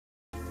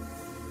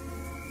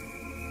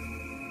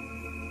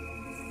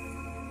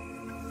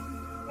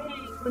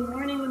Good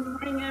morning,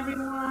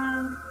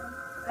 everyone.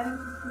 Excited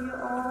to see you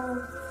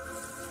all.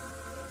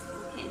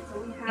 Okay, so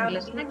we have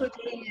English language.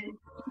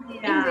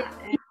 India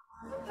and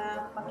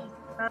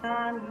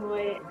Pakistan,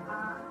 UAE,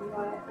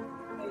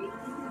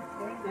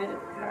 United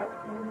Arab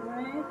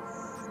Emirates.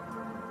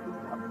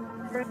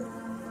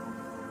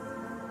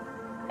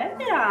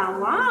 Yeah,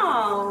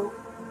 wow.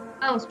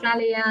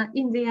 Australia,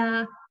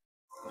 India.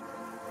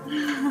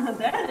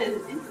 That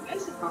is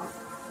international.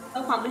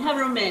 So fun. We have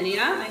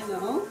Romania, I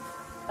know.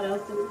 What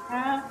else do we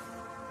have?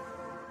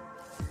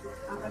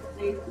 Other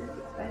places,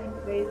 exciting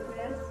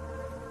places.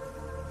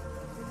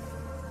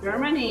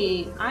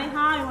 Germany.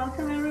 Hi,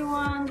 welcome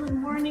everyone. Good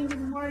morning.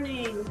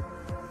 Exciting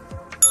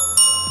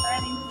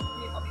to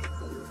see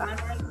obviously the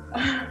timers.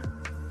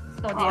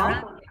 Saudi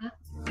Arabia.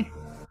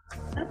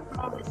 Let's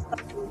probably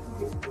start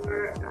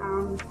before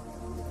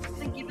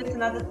give it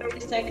another 30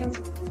 seconds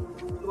to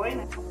join.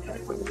 I hope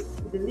everyone will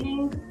see the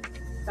link.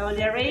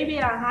 Saudi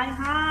Arabia.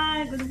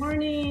 Hi, good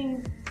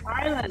morning.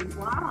 Ireland.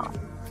 Wow.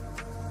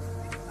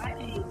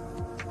 Exciting.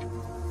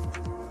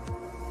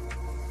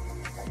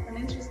 That's an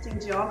interesting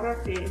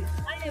geography.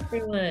 Hi,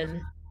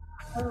 everyone.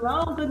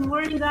 Hello, good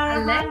morning,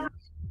 Dara. Hi.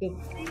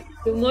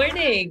 Good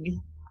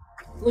morning.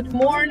 Good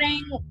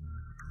morning.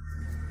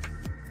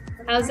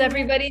 How's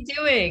everybody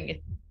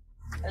doing?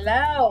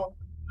 Hello.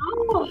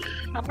 Oh,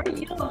 how are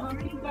you? How are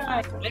you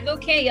guys? I'm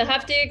okay. You'll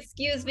have to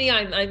excuse me.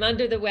 I'm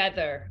under the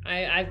weather.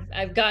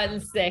 I've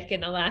gotten sick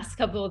in the last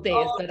couple of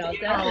days, but I'll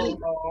definitely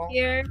be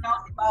here.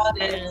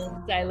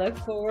 And I look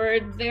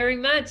forward very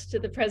much to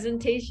the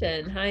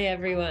presentation. Hi,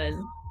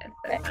 everyone.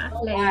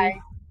 Hi.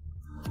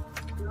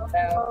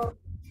 Hello.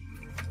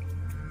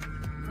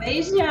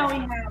 Malaysia we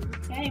have.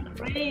 Okay,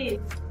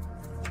 great.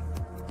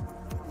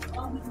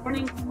 Well,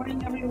 good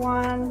morning,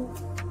 everyone.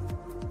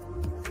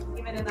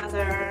 Give it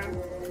another.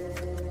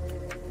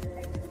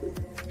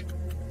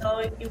 So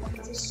if you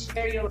want to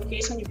share your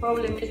location, you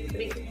probably missed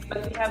it,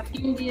 but we have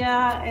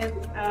India and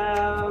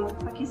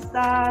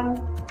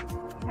Pakistan.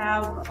 We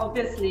have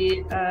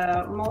obviously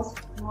most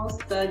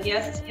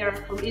guests here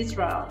from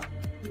Israel.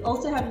 We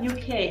also have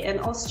UK and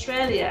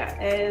Australia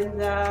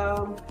and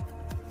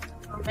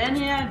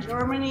Romania,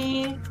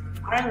 Germany,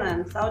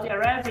 Ireland, Saudi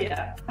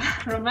Arabia,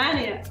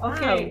 Romania.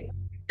 Okay,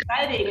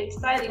 wow.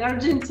 Exciting.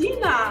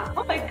 Argentina.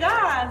 Oh my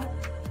God.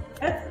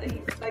 That's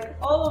like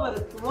all over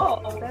the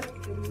globe. That's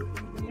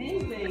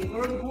amazing.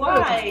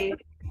 Uruguay.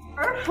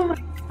 Oh my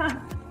God.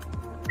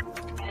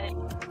 Thank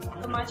you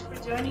so much for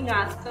joining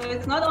us. So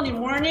it's not only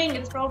morning,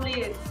 it's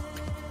probably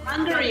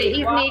Hungary.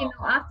 Evening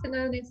or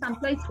afternoon in some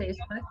places,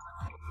 right?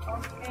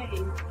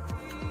 Okay.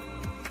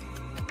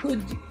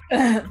 Could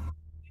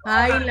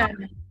Hi,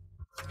 Lana.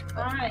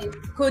 Hi.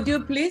 Could you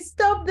please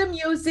stop the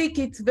music?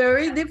 It's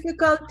very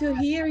difficult to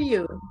hear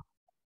you.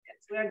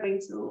 We are going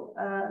to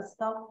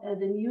stop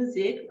the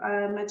music.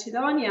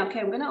 Macedonia. Okay,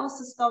 I'm going to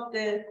also stop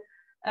the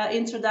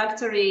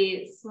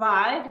introductory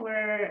slide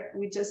where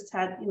we just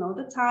had,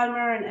 the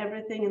timer and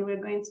everything, and we're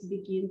going to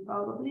begin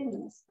probably. I'm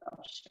going to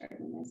stop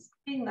sharing my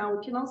screen. Now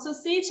we can also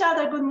see each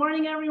other. Good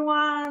morning,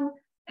 everyone.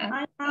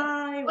 Hi.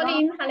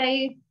 Morning. Hello.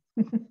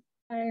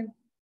 Hi.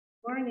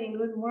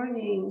 Good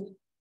morning.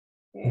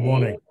 Okay. Good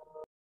morning.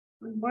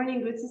 Good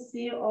morning. Good to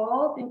see you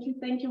all. Thank you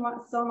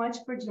so much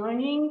for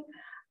joining.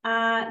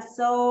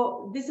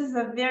 So this is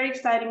a very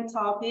exciting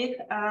topic.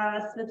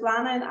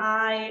 Svetlana and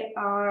I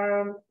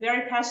are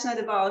very passionate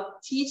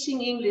about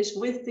teaching English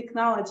with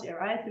technology,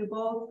 right? We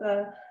both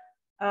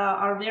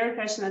are very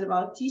passionate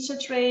about teacher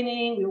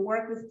training. We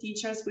work with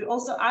teachers.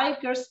 I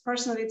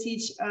personally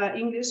teach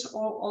English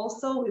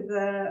also with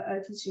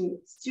teaching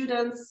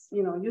students,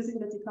 using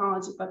the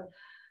technology, but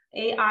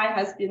AI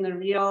has been a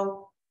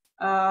real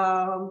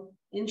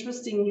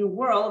interesting new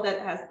world that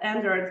has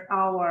entered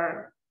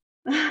our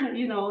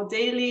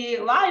daily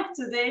life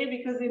today,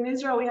 because in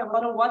Israel we have a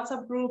lot of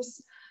WhatsApp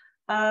groups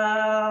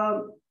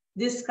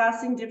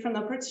discussing different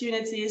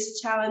opportunities,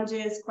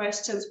 challenges,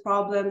 questions,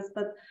 problems.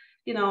 But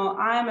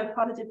I'm a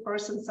positive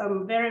person, so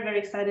I'm very, very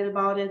excited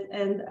about it.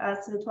 And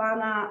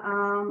Svetlana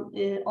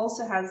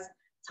also has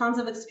tons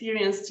of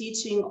experience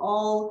teaching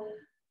all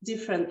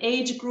different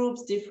age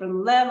groups,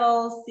 different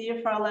levels,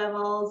 CFR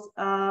levels.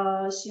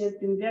 She has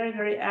been very,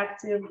 very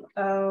active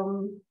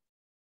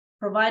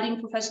providing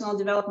professional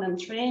development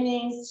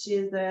trainings.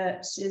 She's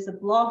a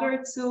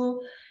blogger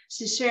too.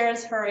 She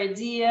shares her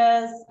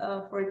ideas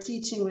for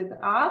teaching with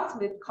us,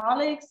 with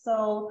colleagues.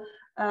 So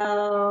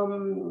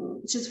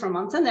she's from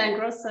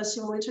Montenegro, so she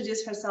will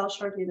introduce herself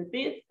shortly in a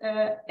bit.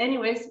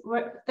 Anyways,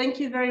 thank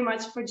you very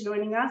much for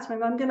joining us. We're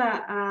not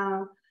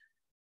gonna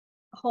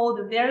hold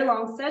a very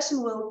long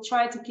session. We'll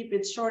try to keep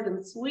it short and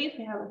sweet.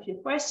 We have a few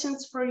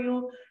questions for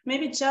you.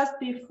 Maybe just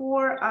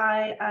before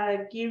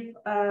I give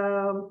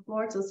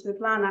floor to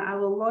Svetlana, I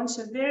will launch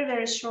a very,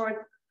 very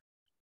short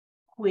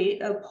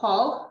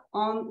poll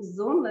on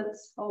Zoom.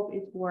 Let's hope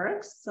it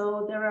works.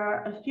 So there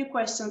are a few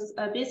questions,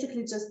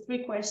 basically just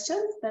 3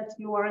 questions that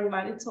you are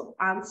invited to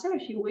answer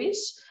if you wish.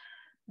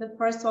 The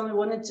first one, we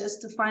wanted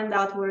just to find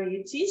out where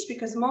you teach,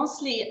 because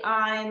mostly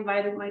I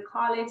invited my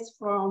colleagues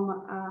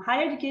from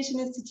higher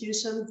education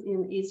institutions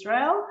in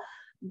Israel.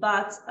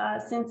 But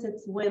since it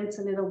went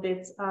a little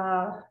bit,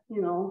 you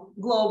know,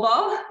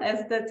 global,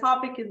 as the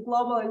topic is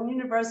global and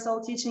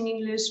universal, teaching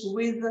English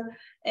with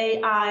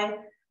AI,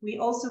 we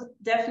also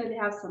definitely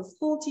have some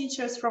school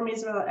teachers from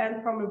Israel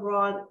and from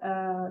abroad,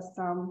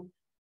 some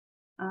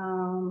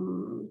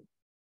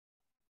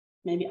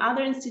maybe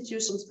other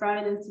institutions,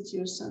 private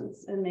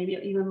institutions, and maybe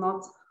even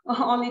not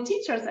only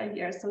teachers are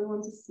here. So we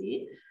want to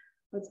see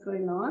what's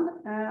going on.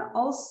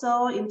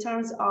 Also, in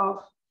terms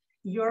of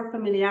your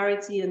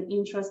familiarity and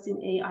interest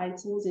in AI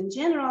tools in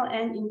general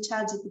and in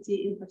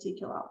ChatGPT in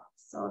particular.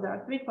 So there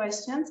are 3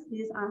 questions,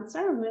 please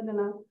answer, and we're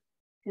gonna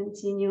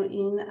continue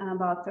in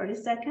about 30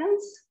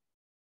 seconds.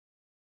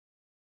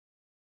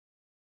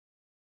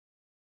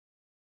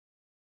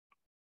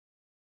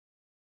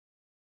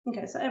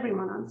 Okay, so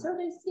everyone answered,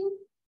 I see.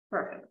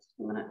 Perfect.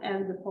 I'm gonna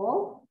end the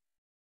poll,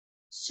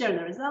 share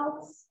the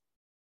results.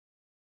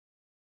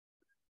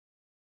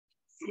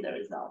 See the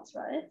results,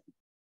 right?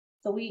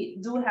 So we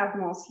do have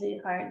mostly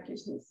higher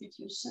education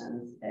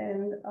institutions,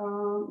 and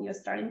you're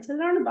starting to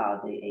learn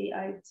about the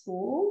AI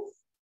tools.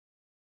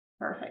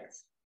 Perfect.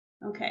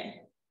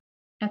 Okay.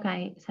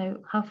 Okay,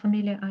 so how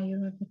familiar are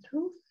you with the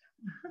tools?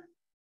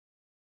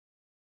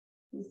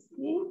 Let's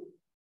see.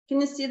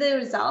 Can you see the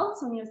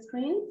results on your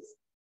screens?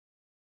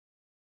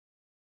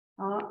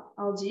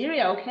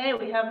 Algeria. Okay,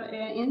 we have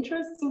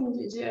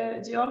interesting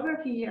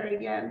geography here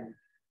again.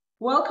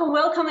 Welcome,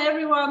 welcome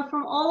everyone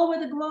from all over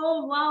the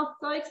globe. Wow,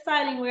 so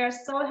exciting. We are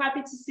so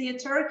happy to see you,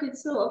 Turkey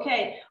too.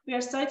 Okay, we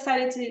are so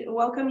excited to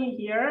welcome you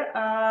here.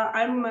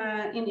 I'm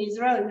in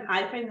Israel, in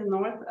Haifa, in the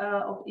north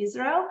of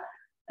Israel.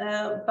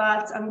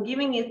 But I'm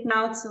giving it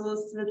now to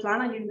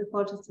Svetlana, giving the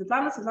floor to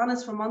Svetlana. Svetlana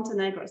is from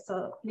Montenegro,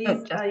 so please you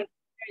can share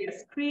your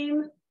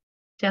screen.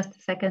 Just a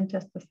second,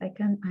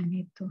 I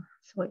need to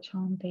switch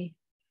on the...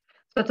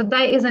 So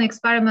today is an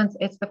experiment.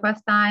 It's the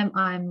first time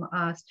I'm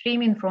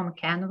streaming from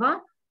Canva.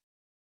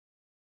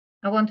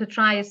 I want to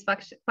try its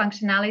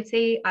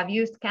functionality. I've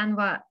used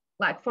Canva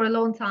like for a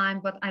long time,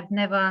 but I've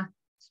never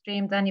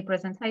streamed any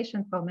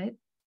presentation from it.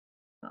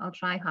 So I'll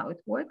try how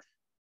it works.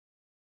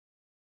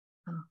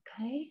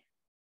 Okay.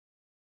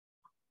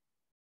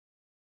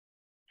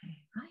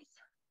 Right.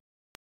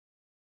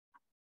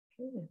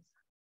 Good.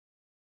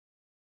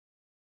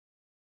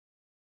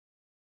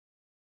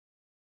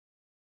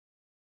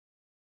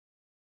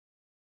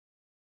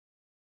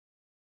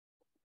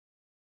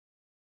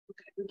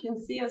 Okay, you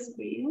can see your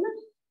screen.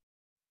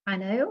 I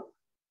know.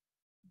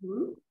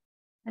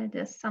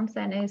 There's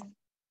something it's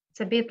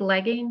a bit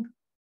lagging.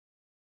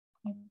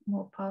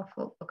 More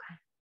powerful. Okay.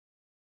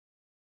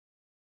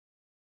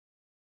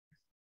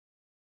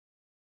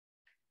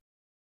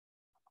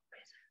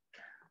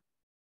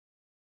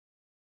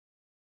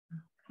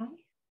 Okay.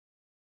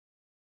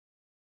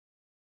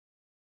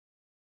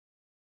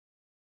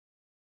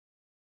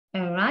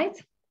 All right.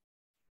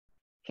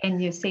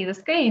 Can you see the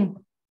screen?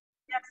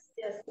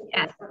 Yes.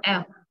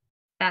 Oh,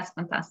 that's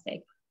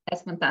fantastic.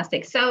 That's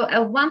fantastic. So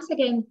once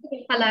again,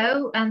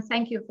 hello, and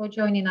thank you for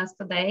joining us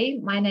today.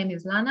 My name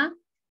is Lana.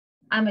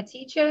 I'm a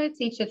teacher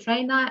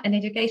trainer, an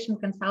education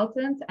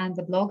consultant, and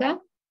a blogger.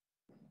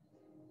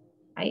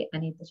 I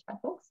need the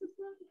chat box as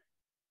well.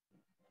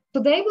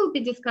 Today we'll be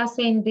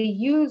discussing the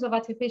use of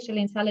artificial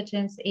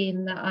intelligence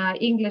in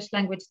English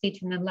language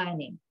teaching and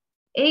learning.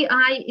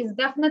 AI is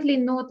definitely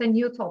not a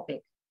new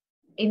topic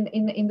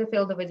in the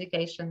field of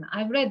education.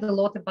 I've read a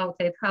lot about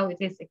it, how it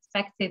is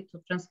expected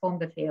to transform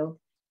the field.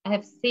 I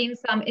have seen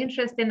some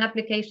interesting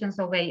applications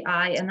of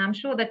AI, and I'm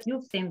sure that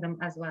you've seen them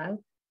as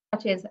well,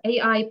 such as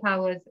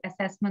AI-powered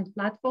assessment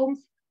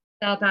platforms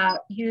that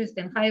are used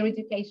in higher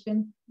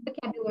education,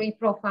 vocabulary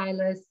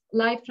profilers,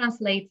 live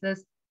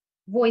translators,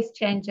 voice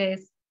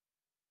changes.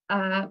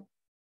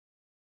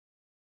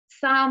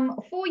 Some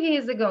 4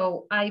 years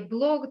ago, I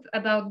blogged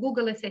about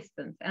Google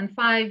Assistant and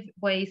 5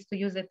 ways to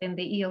use it in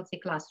the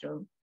ELT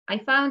classroom. I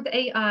found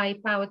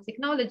AI-powered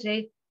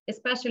technology,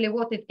 especially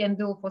what it can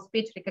do for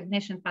speech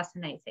recognition,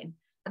 fascinating.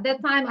 At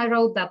that time, I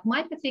wrote that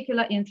my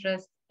particular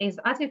interest is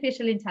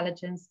artificial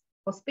intelligence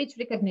for speech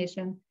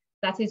recognition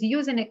that is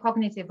using a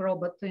cognitive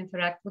robot to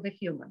interact with a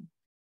human.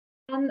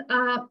 And,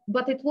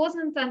 but it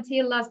wasn't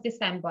until last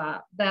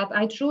December that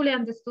I truly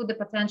understood the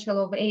potential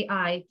of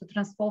AI to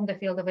transform the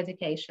field of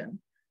education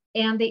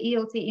and the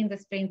ELT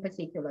industry in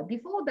particular.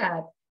 Before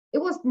that, it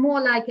was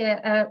more like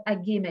a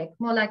gimmick,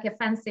 more like a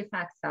fancy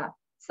factor,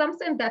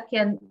 something that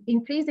can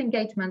increase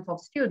engagement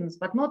of students,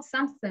 but not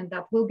something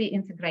that will be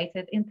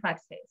integrated in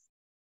practice.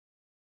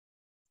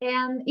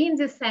 And in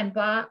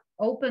December,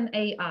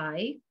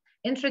 OpenAI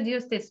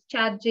introduced its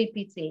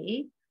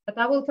ChatGPT, that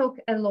I will talk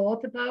a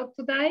lot about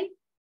today,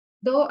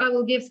 though I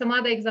will give some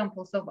other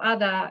examples of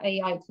other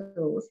AI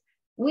tools,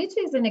 which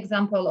is an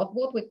example of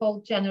what we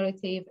call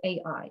generative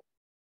AI.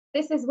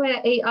 This is where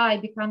AI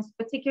becomes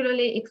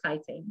particularly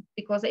exciting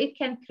because it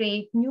can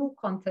create new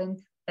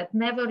content that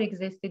never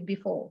existed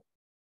before.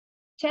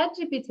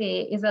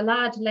 ChatGPT is a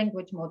large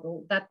language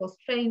model that was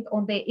trained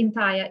on the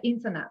entire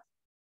internet.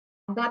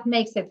 And that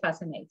makes it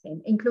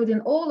fascinating, including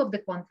all of the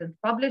content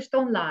published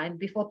online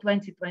before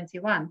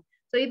 2021.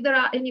 So if there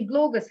are any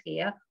bloggers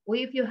here, or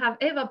if you have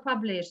ever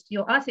published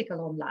your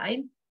article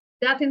online,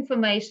 that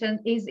information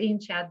is in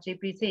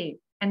ChatGPT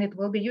and it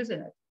will be using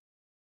it.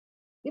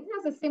 It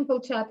has a simple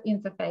chat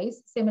interface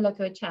similar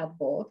to a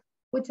chatbot,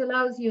 which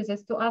allows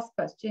users to ask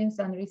questions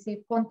and receive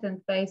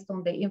content based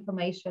on the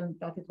information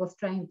that it was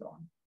trained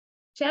on.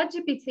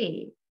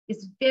 ChatGPT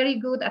is very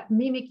good at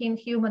mimicking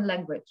human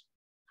language,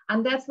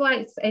 and that's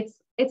why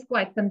it's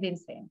quite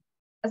convincing.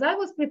 As I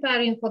was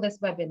preparing for this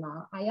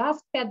webinar, I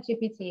asked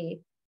ChatGPT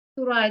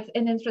to write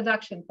an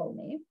introduction for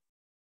me.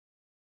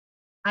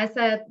 I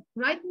said,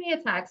 write me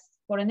a text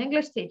for an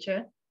English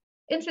teacher,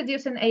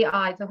 introducing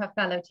AI to her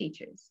fellow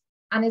teachers.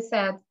 And it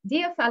said,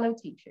 dear fellow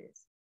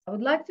teachers, I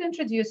would like to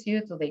introduce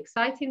you to the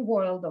exciting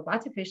world of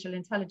artificial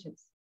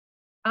intelligence.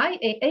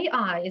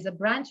 AI is a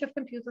branch of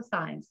computer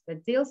science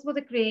that deals with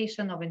the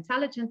creation of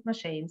intelligent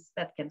machines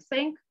that can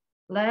think,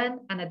 learn,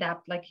 and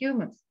adapt like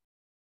humans.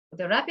 With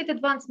the rapid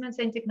advancements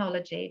in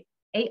technology,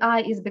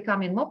 AI is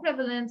becoming more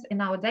prevalent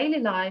in our daily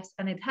lives,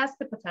 and it has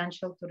the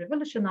potential to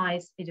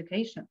revolutionize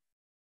education.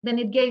 Then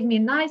it gave me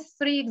nice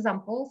 3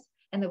 examples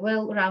and a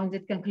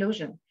well-rounded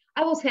conclusion.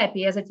 I was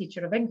happy as a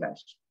teacher of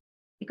English,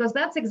 because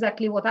that's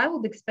exactly what I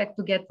would expect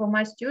to get from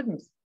my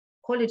students,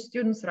 college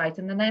students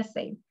writing an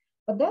essay.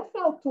 But that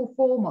felt too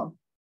formal.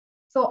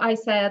 So I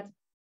said,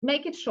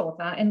 make it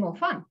shorter and more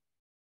fun.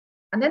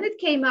 And then it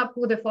came up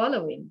with the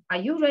following. Are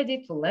you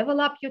ready to level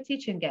up your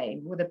teaching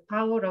game with the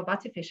power of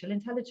artificial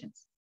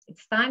intelligence?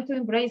 It's time to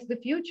embrace the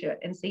future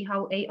and see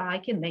how AI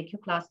can make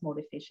your class more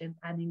efficient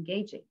and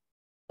engaging.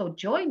 So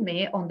join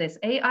me on this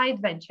AI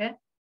adventure,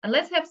 and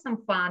let's have some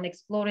fun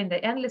exploring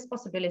the endless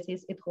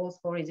possibilities it holds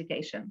for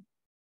education.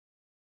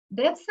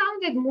 That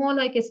sounded more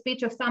like a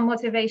speech of some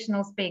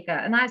motivational speaker.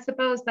 And I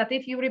suppose that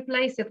if you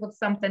replace it with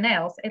something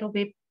else, it'll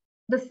be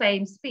the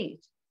same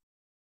speech.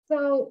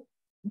 So,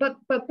 but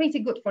pretty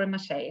good for a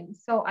machine.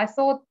 So I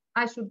thought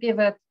I should give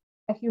it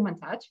a human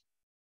touch.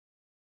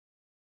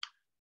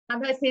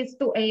 And this is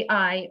to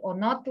AI or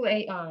not to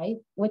AI,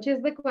 which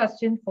is the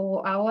question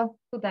for our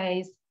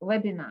today's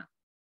webinar.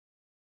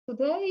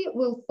 Today,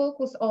 we'll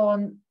focus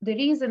on the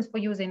reasons for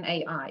using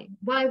AI,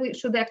 why we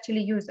should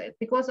actually use it,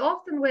 because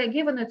often we're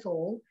given a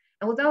tool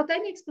and without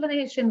any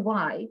explanation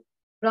why,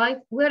 right?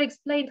 We're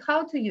explained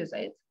how to use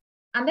it,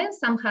 and then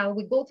somehow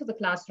we go to the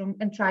classroom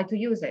and try to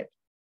use it.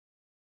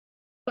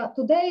 But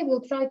today,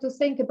 we'll try to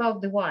think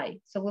about the why.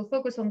 So we'll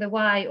focus on the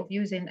why of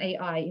using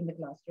AI in the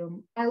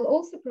classroom. I'll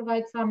also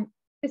provide some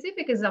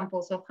specific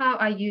examples of how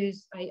I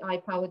use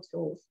AI-powered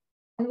tools.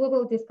 And we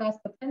will discuss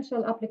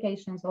potential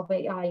applications of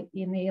AI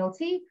in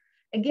ELT,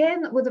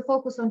 again, with a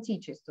focus on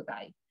teachers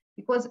today,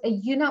 because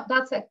you know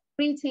that's a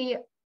pretty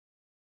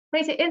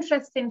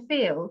interesting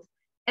field,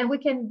 and we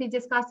can be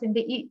discussing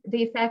the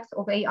effects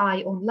of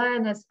AI on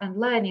learners and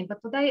learning,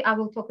 but today I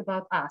will talk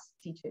about us,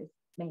 teachers,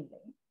 mainly.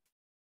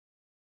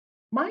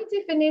 My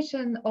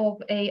definition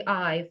of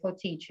AI for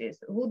teachers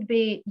would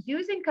be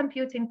using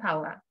computing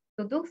power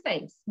to do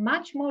things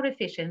much more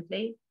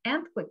efficiently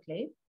and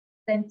quickly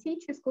than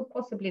teachers could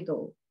possibly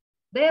do,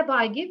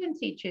 thereby giving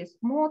teachers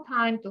more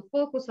time to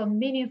focus on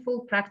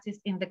meaningful practice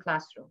in the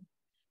classroom.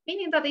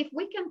 Meaning that if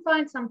we can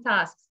find some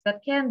tasks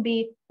that can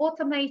be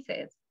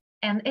automated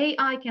and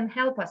AI can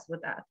help us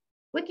with that,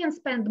 we can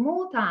spend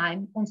more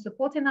time on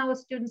supporting our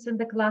students in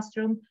the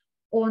classroom,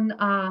 on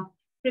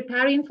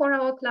preparing for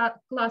our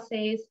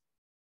classes,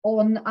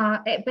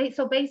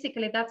 so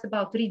basically that's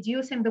about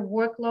reducing the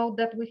workload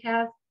that we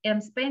have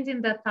and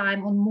spending that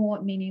time on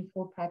more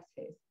meaningful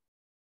practice.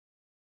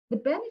 The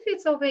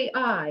benefits of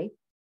AI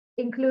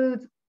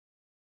include,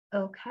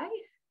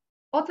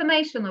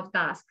 automation of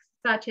tasks,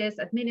 such as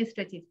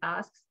administrative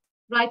tasks,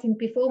 writing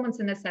performance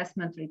and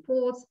assessment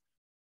reports,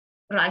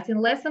 writing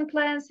lesson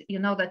plans. You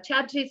know that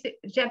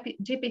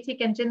ChatGPT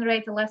can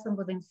generate a lesson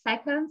within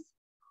seconds,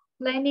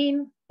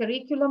 planning,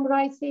 curriculum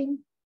writing,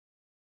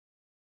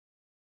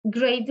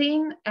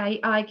 grading.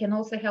 AI can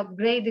also help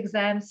grade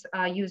exams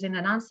using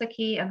an answer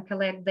key and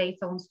collect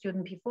data on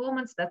student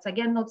performance. That's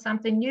again not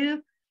something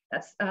new.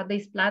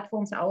 These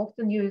platforms are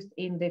often used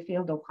in the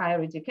field of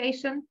higher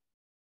education.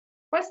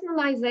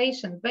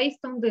 Personalization, based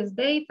on this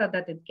data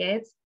that it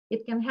gets,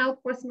 it can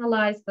help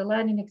personalize the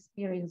learning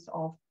experience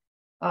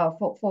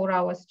for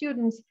our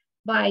students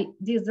by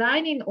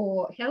designing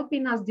or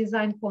helping us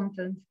design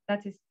content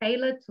that is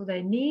tailored to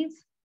their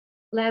needs,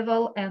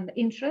 level, and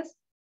interest.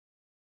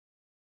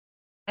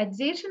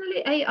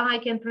 Additionally, AI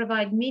can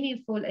provide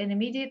meaningful and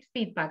immediate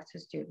feedback to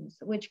students,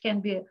 which can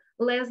be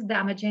less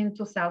damaging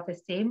to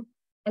self-esteem,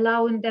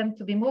 allowing them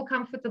to be more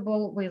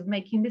comfortable with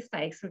making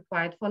mistakes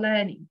required for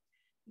learning.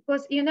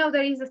 Because, you know,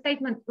 there is a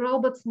statement,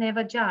 robots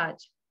never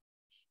judge.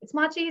 It's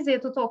much easier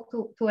to talk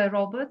to a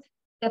robot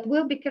that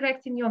will be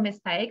correcting your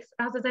mistakes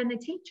other than a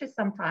teacher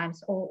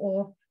sometimes,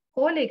 or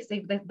colleagues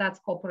if that's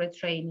corporate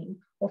training,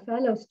 or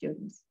fellow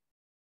students.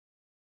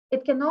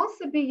 It can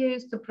also be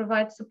used to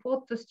provide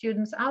support to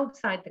students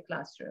outside the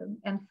classroom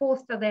and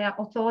foster their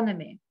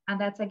autonomy. And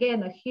that's,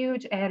 again, a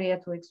huge area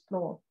to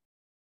explore.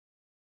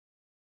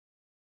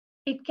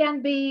 It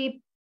can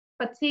be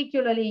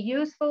particularly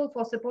useful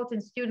for supporting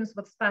students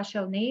with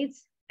special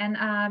needs. And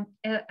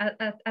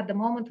at the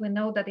moment, we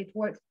know that it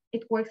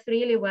works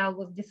really well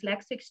with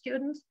dyslexic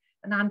students.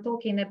 And I'm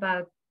talking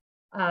about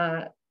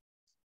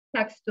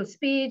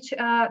text-to-speech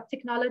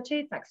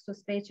technology,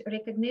 text-to-speech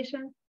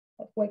recognition.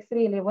 That works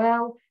really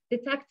well.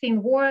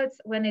 Detecting words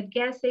when it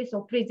guesses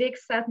or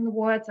predicts certain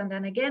words. And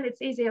then again,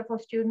 it's easier for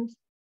students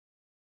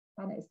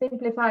and it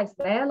simplifies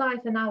their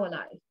life and our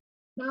life.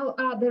 Now,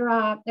 there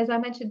are, as I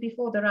mentioned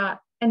before, there are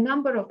a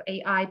number of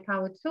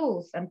AI-powered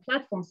tools and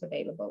platforms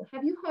available.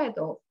 Have you heard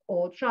of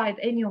or tried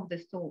any of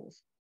these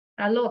tools?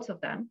 There are lots of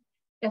them,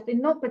 just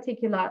in no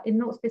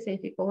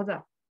specific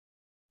order.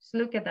 Just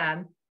look at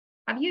them.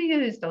 Have you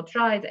used or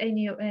tried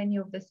any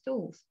of these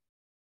tools?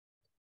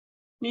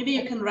 Maybe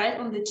you can write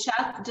on the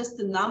chat just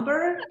the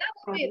number.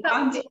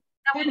 How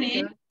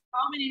many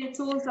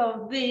tools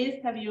of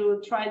these have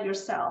you tried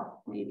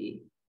yourself?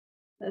 Maybe.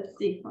 Let's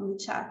see on the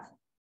chat.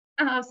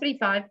 3,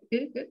 5.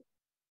 Good.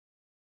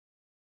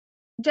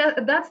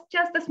 That's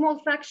just a small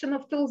fraction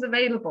of tools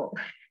available.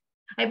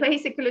 I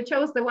basically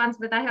chose the ones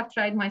that I have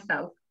tried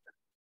myself.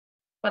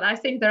 But I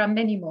think there are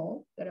many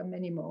more.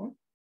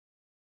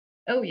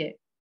 Oh, yeah.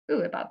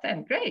 Ooh, about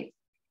 10. Great.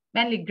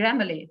 Mainly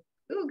Grammarly.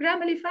 Ooh,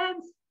 Grammarly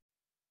fans.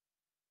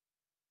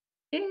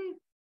 Yeah.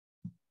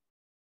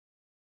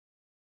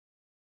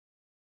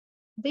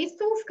 These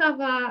tools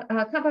cover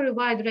a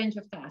wide range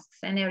of tasks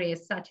and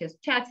areas such as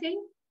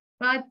chatting,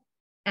 right?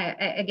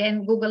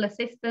 Again, Google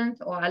Assistant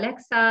or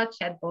Alexa,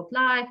 Chatbot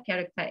Live,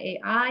 Character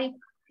AI,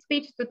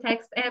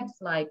 speech-to-text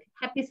apps like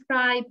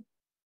HappyScribe.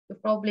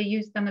 You've probably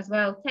used them as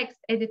well. Text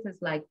editors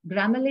like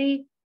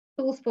Grammarly,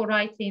 tools for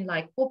writing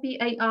like Copy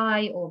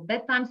AI or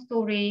Bedtime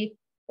Story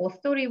or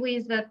Story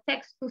Wizard,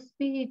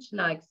 text-to-speech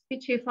like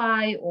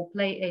Speechify or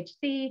Play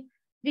HD,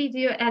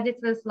 video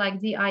editors like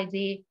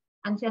DID,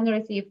 and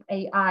generative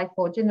AI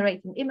for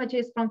generating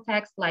images from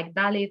text like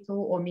DALL-E 2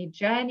 or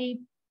Midjourney.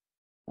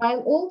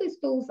 While all these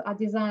tools are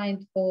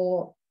designed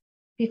for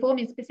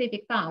performing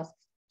specific tasks,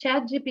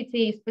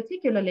 ChatGPT is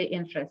particularly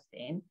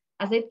interesting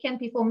as it can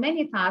perform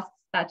many tasks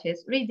such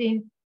as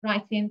reading,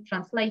 writing,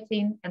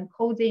 translating, and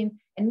coding,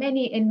 and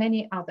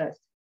many others.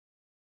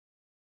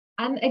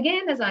 And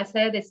again, as I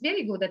said, it's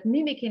very good at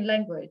mimicking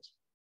language.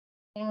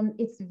 And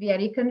it's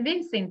very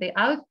convincing. The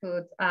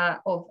output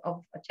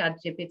of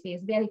ChatGPT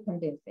is very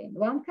convincing.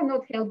 One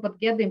cannot help but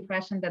get the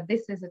impression that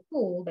this is a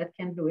tool that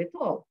can do it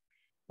all.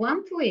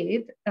 One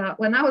tweet,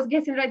 when I was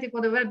getting ready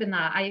for the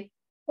webinar, I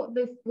put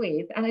this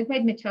tweet and it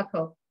made me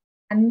chuckle.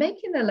 I'm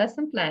making a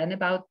lesson plan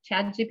about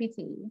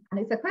ChatGPT, and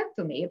it occurred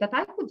to me that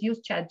I could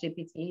use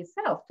ChatGPT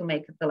itself to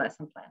make the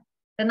lesson plan.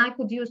 Then I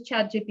could use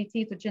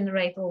ChatGPT to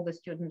generate all the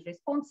student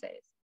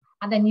responses,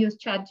 and then use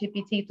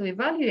ChatGPT to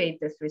evaluate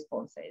these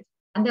responses.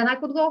 And then I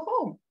could go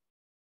home.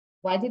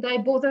 Why did I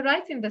bother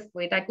writing this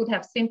tweet? I could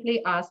have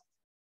simply asked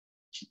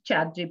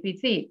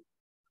ChatGPT.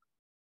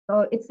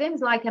 So it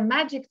seems like a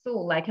magic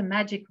tool, like a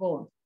magic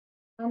wand.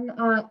 And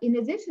in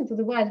addition to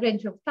the wide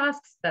range of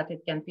tasks that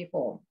it can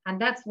perform, and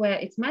that's where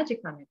its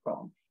magic coming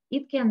from,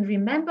 it can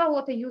remember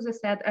what a user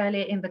said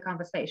earlier in the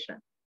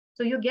conversation.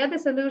 So you get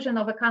this illusion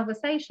of a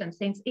conversation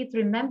since it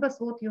remembers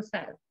what you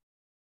said.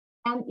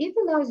 And it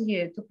allows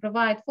you to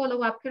provide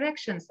follow-up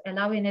corrections,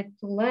 allowing it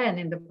to learn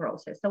in the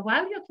process. So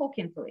while you're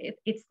talking to it,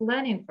 it's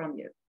learning from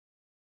you.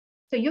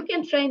 So you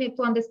can train it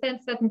to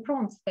understand certain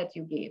prompts that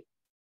you give.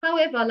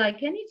 However,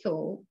 like any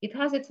tool, it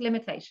has its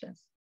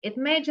limitations. It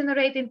may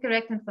generate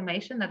incorrect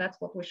information, and that's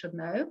what we should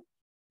know.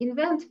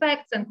 Invent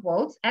facts and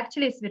quotes.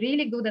 Actually, it's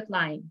really good at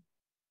lying.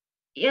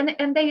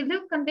 And they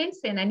look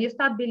convincing, and you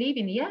start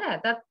believing, yeah,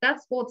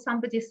 that's what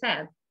somebody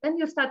said. Then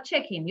you start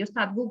checking, you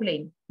start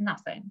Googling,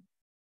 nothing.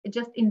 It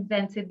just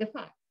invented the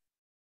fact.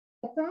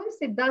 At times,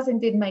 it does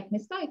indeed make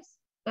mistakes.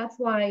 That's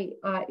why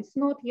it's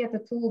not yet a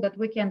tool that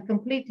we can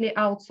completely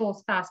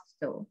outsource tasks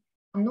to,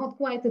 and not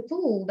quite a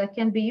tool that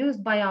can be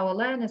used by our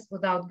learners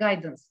without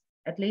guidance,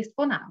 at least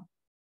for now.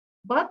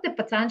 But the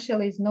potential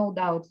is no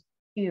doubt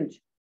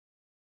huge.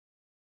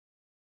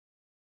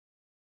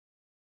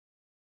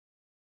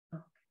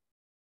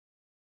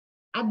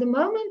 At the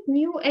moment,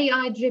 new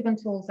AI-driven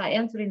tools are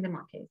entering the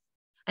market.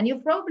 And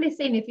you've probably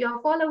seen, if you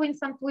are following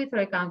some Twitter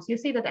accounts, you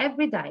see that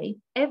every day,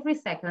 every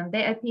second,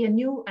 there appear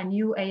new and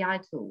new AI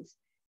tools.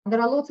 And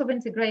there are lots of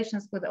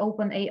integrations with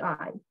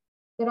OpenAI.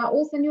 There are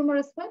also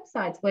numerous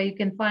websites where you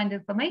can find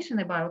information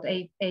about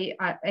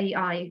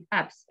AI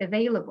apps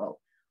available.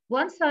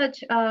 One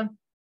such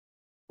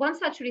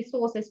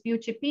resource is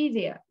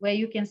Futurepedia, where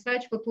you can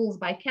search for tools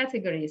by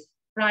categories,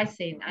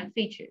 pricing, and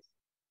features.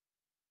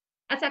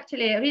 That's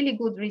actually a really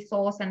good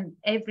resource, and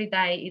every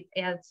day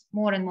it adds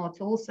more and more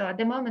tools. So at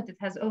the moment, it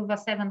has over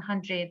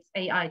 700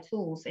 AI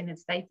tools in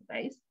its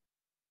database,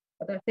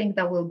 but I think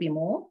there will be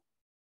more.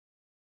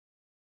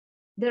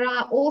 There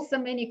are also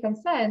many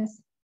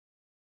concerns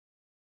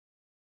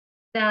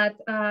that,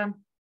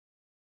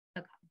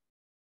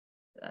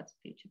 that's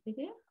future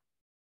video.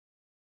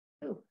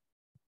 Oh.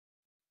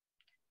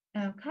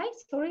 Okay,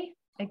 sorry,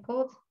 I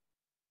got.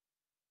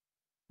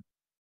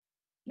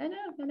 No.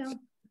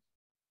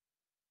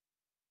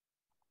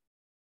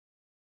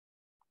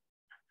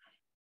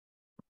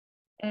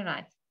 All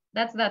right,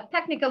 that's the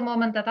technical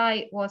moment that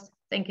I was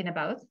thinking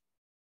about.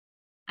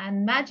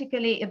 And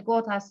magically it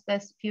got us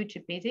this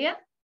Futurepedia.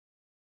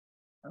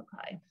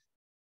 Okay.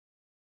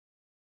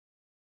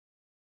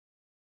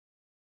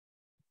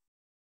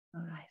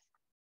 All right.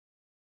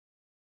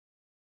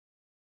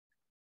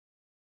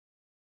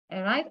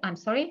 All right, I'm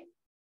sorry.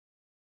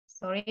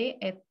 Sorry,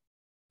 it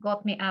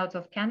got me out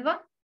of Canva.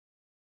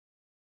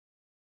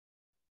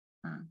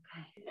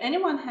 Okay. If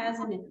anyone has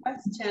any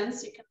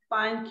questions, you can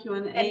find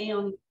Q&A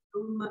on the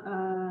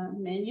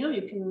Zoom menu.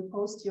 You can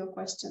post your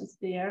questions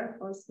there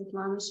for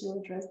Svetlana. She'll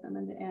address them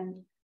in the end.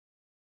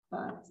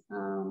 But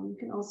you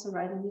can also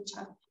write in the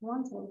chat if you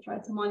want. I'll try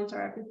to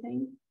monitor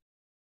everything.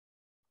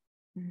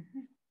 Mm-hmm.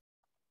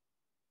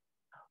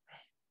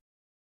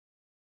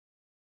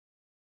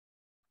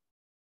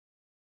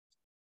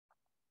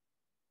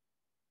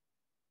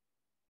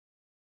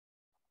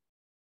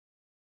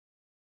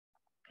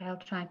 Okay, I'll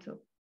try to.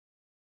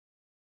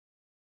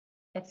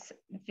 It's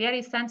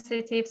very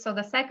sensitive. So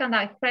the second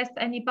I press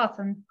any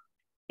button,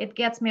 it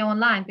gets me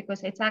online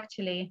because it's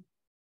actually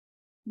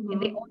in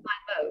the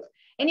online mode.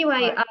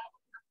 Anyway, Right.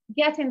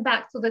 Getting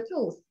back to the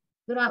tools,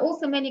 there are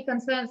also many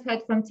concerns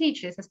heard from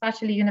teachers,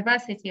 especially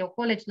university or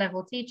college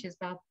level teachers,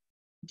 that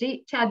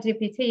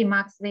ChatGPT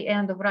marks the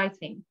end of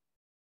writing.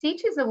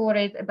 Teachers are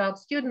worried about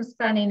students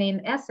turning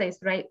in essays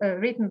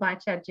written by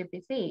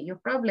ChatGPT.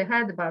 You've probably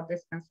heard about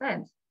this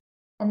concerns.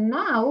 And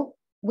now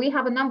we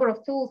have a number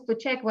of tools to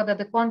check whether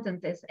the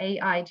content is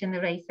AI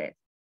generated.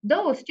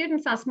 Though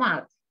students are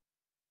smart,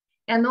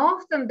 and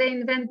often they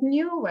invent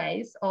new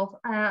ways of,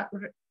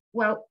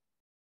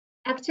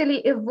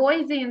 actually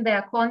avoiding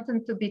their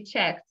content to be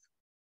checked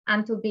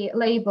and to be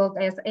labeled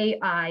as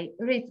AI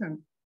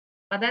written.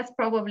 But that's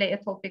probably a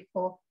topic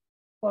for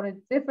a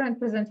different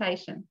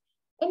presentation.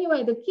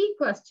 Anyway, the key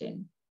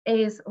question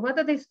is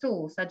whether these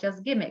tools are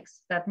just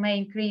gimmicks that may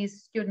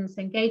increase students'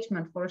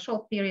 engagement for a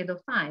short period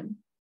of time,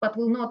 but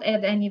will not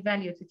add any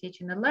value to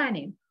teaching and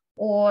learning.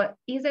 Or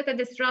is it a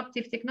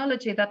disruptive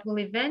technology that will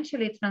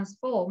eventually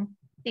transform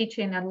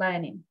teaching and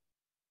learning?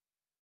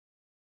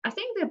 I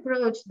think the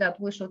approach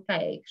that we should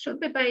take should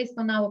be based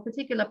on our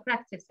particular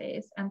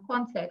practices and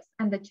context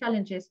and the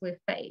challenges we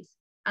face.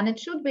 And it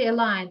should be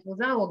aligned with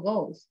our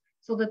goals.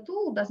 So the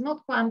tool does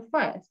not come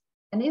first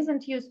and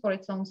isn't used for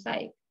its own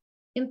sake.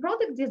 In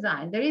product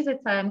design, there is a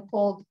term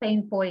called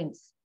pain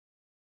points.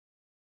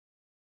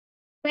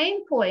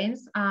 Pain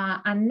points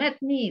are unmet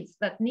needs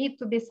that need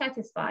to be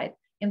satisfied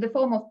in the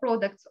form of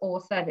products or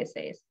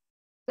services.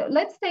 So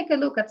let's take a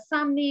look at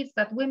some needs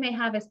that we may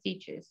have as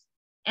teachers.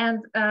 And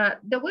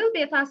there will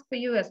be a task for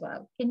you as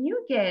well. Can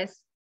you guess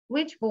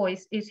which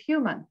voice is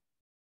human?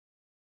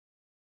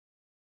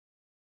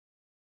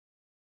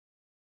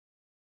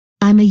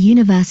 I'm a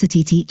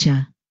university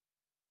teacher.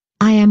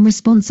 I am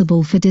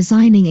responsible for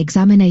designing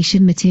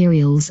examination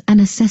materials and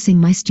assessing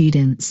my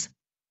students.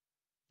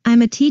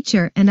 I'm a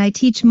teacher and I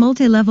teach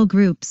multi-level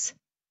groups.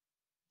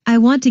 I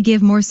want to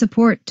give more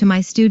support to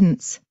my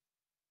students.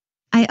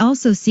 I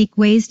also seek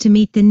ways to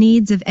meet the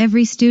needs of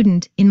every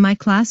student in my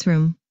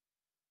classroom.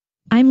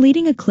 I'm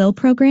leading a CLIL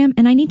program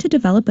and I need to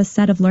develop a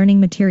set of learning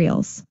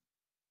materials.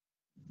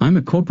 I'm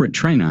a corporate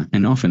trainer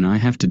and often I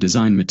have to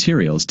design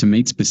materials to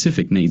meet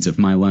specific needs of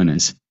my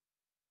learners.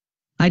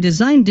 I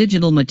design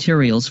digital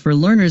materials for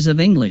learners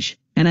of English,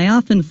 and I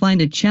often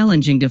find it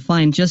challenging to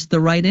find just the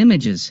right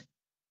images.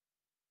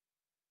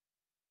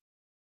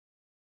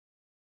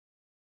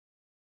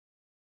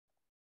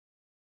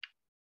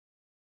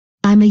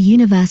 I'm a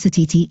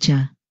university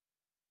teacher.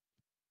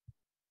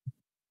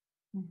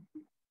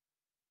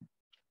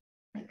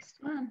 Next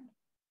one.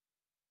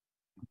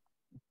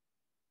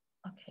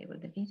 Okay, well,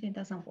 the video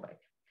doesn't work.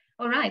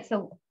 All right,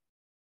 so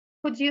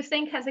who do you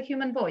think has a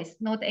human voice,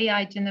 not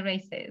AI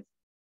generated?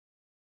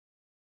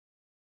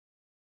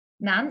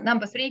 None.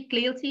 Number 3,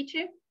 CLIL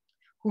teacher.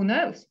 Who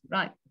knows?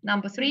 Right.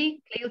 Number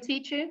 3, CLIL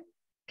teacher.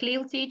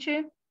 CLIL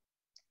teacher.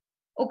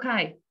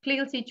 Okay,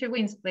 CLIL teacher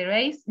wins the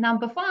race.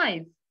 Number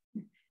 5.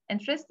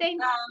 Interesting.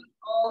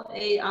 All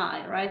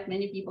AI, right?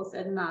 Many people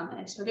said none,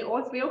 actually,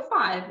 or 3 or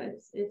 5.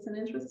 It's an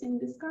interesting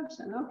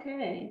discussion.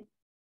 Okay.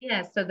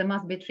 Yes, so there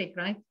must be a trick,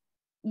 right?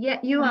 Yeah,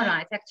 you are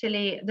right.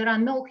 Actually, there are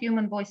no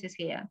human voices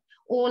here.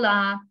 All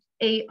are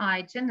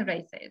AI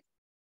generated.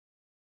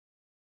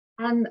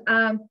 And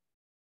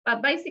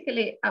but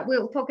basically,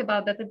 we'll talk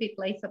about that a bit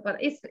later, but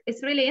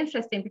it's really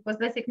interesting because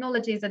the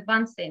technology is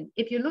advancing.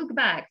 If you look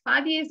back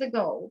 5 years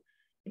ago,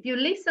 if you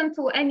listen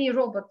to any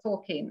robot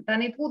talking,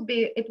 then it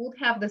would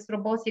have this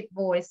robotic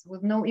voice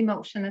with no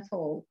emotion at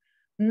all.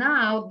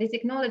 Now, the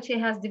technology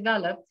has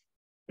developed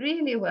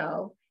really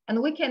well,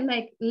 and we can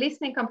make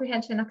listening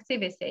comprehension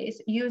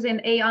activities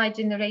using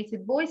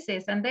AI-generated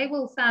voices, and they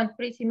will sound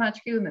pretty much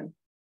human.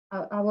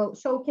 I will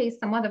showcase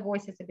some other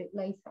voices a bit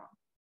later.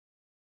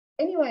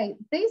 Anyway,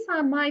 these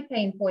are my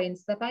pain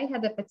points that I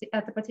had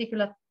at a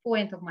particular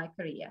point of my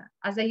career.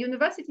 As a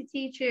university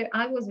teacher,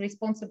 I was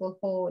responsible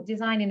for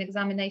designing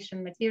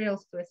examination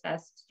materials to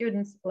assess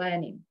students'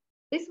 learning.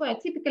 These were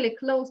typically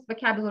closed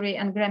vocabulary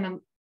and grammar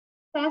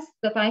tests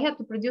that I had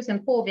to produce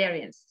in 4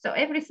 variants. So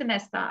every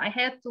semester I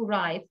had to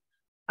write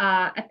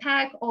a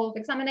pack of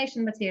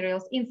examination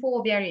materials in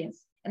 4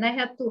 variants. And I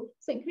had to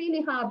think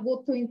really hard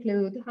what to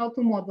include, how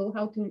to model,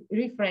 how to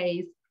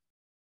rephrase.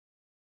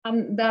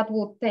 And that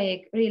would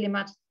take really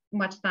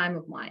much time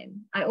of mine.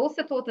 I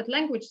also taught at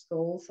language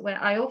schools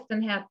where I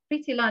often had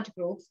pretty large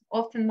groups,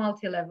 often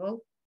multi-level.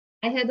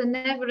 I had a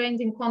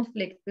never-ending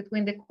conflict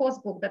between the course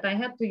book that I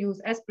had to use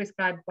as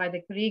prescribed by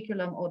the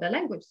curriculum or the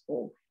language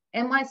school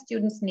and my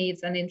students'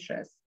 needs and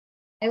interests.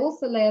 I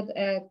also led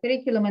a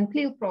curriculum and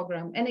CLIL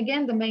program. And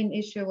again, the main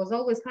issue was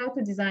always how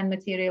to design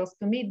materials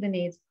to meet the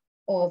needs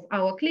of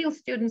our CLIL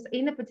students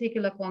in a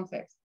particular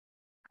context.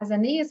 As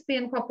an ESP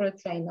and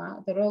corporate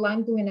trainer, the role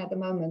I'm doing at the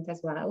moment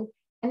as well,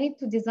 I need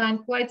to design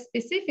quite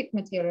specific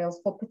materials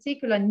for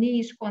particular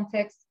niche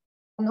contexts.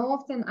 And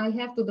often I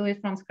have to do it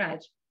from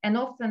scratch. And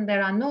often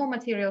there are no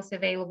materials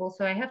available.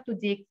 So I have to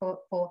dig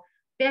for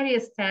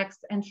various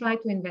texts and try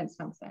to invent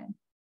something.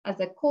 As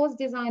a course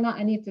designer,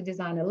 I need to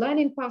design a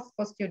learning path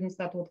for students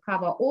that would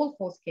cover all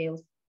 4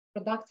 skills,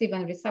 productive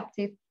and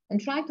receptive, and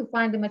try to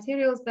find the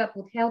materials that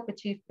would help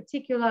achieve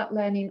particular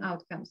learning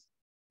outcomes.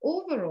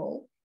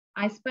 Overall,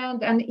 I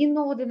spent an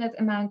inordinate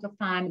amount of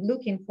time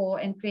looking for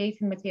and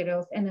creating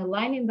materials and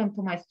aligning them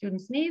to my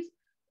students' needs,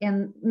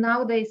 and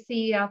now they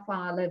see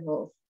CFR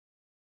levels.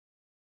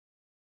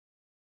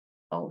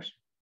 Oh,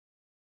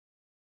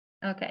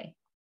 okay,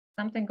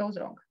 something goes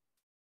wrong.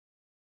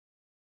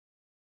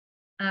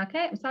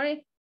 Okay, I'm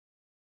sorry.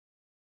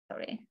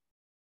 Sorry.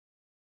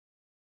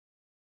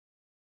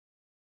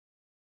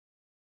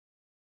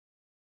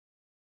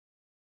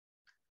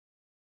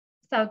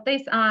 So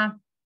these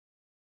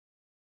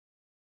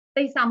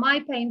are my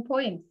pain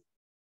points.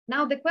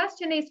 Now the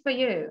question is for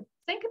you.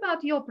 Think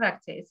about your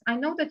practice. I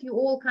know that you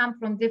all come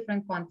from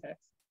different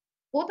contexts.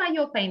 What are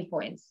your pain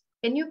points?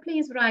 Can you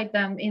please write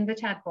them in the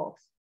chat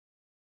box?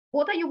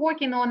 What are you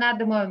working on at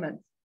the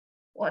moment?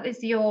 What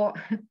is your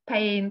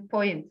pain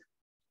point?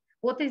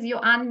 What is your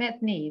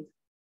unmet need?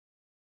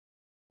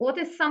 What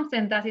is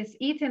something that is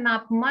eating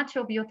up much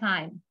of your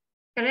time?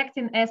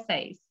 Correcting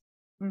essays.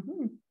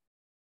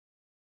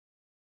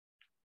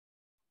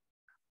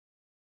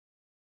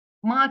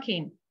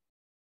 Marking.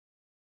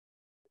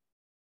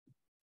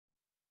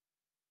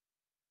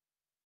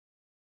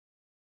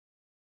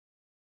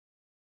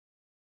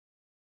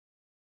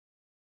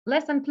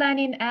 Lesson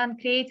planning and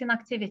creating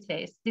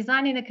activities.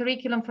 Designing a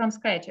curriculum from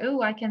scratch.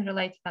 Oh, I can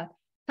relate to that.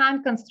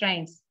 Time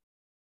constraints.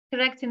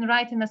 Correcting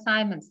writing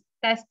assignments.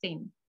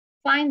 Testing.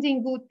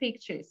 Finding good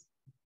pictures.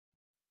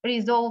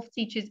 Resolve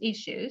teachers'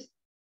 issues.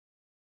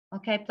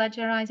 Okay,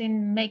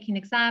 plagiarizing, making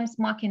exams,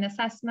 marking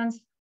assessments.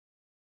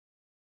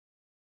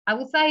 I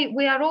would say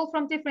we are all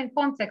from different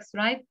contexts,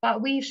 right?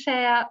 But we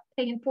share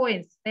pain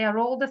points. They are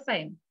all the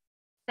same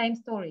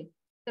story.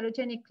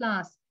 Heterogenic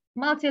class,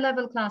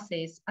 multi-level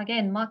classes,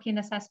 again, marking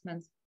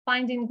assessments,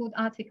 finding good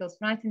articles,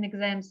 writing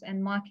exams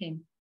and marking.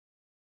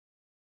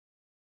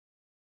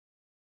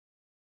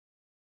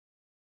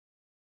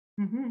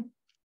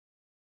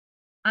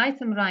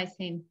 Item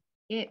writing,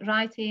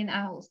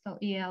 also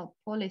EL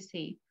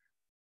policy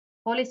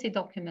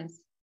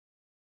documents.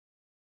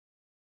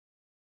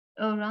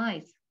 All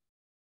right.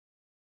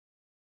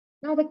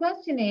 Now the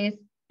question is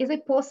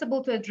it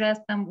possible to address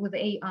them with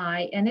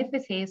AI? And if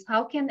it is,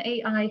 how can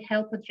AI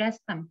help address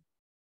them?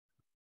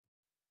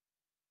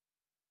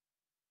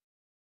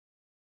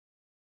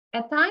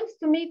 At times,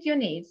 to meet your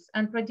needs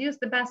and produce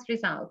the best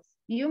results,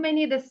 you may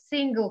need a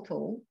single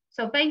tool.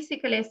 So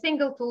basically, a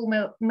single tool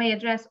may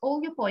address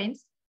all your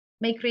points,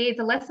 may create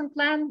a lesson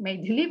plan, may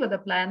deliver the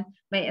plan,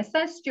 may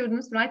assess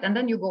students, right? And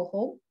then you go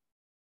home.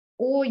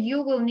 Or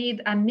you will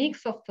need a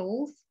mix of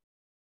tools.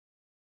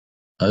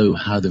 Oh,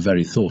 how the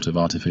very thought of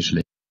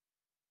artificial.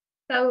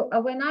 So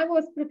when I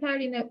was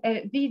preparing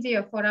a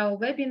video for our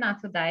webinar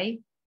today,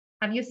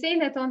 have you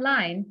seen it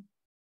online?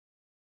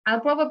 I'll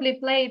probably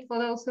play it for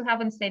those who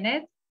haven't seen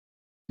it.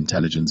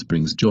 Intelligence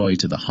brings joy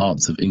to the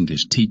hearts of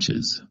English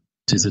teachers.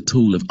 It is a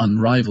tool of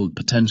unrivaled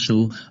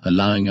potential,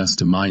 allowing us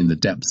to mine the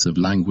depths of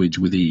language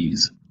with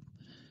ease.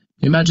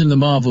 Imagine the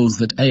marvels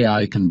that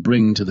AI can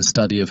bring to the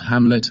study of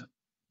Hamlet.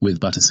 With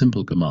but a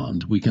simple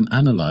command, we can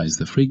analyze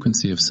the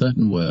frequency of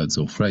certain words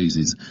or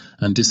phrases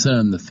and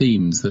discern the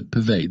themes that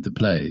pervade the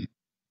play.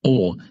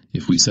 Or,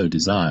 if we so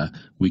desire,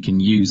 we can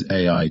use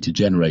AI to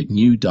generate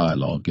new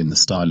dialogue in the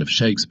style of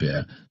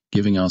Shakespeare,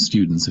 giving our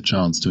students a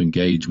chance to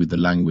engage with the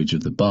language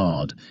of the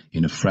bard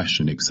in a fresh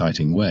and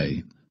exciting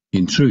way.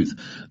 In truth,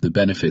 the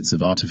benefits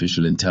of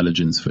artificial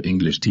intelligence for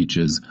English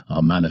teachers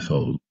are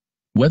manifold.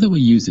 Whether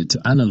we use it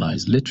to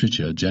analyze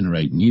literature,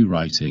 generate new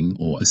writing,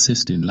 or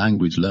assist in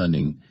language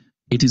learning,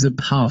 it is a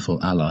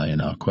powerful ally in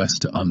our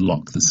quest to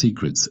unlock the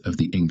secrets of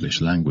the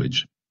English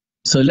language.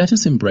 So let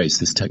us embrace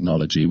this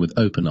technology with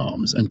open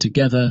arms, and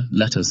together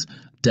let us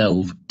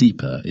delve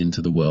deeper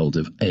into the world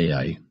of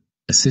AI,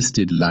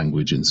 assisted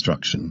language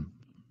instruction.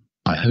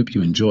 I hope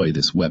you enjoy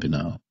this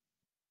webinar.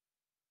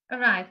 All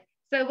right.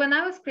 So when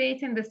I was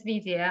creating this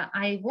video,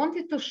 I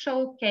wanted to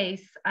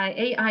showcase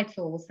AI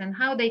tools and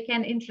how they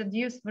can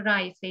introduce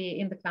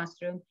variety in the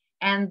classroom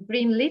and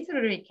bring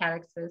literary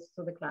characters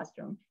to the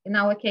classroom. In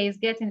our case,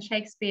 getting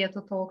Shakespeare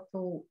to talk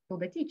to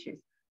the teachers.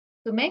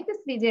 To make this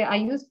video, I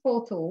used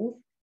 4 tools.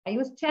 I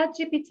used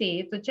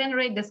ChatGPT to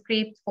generate the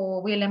script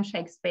for William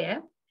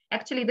Shakespeare.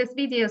 Actually, this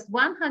video is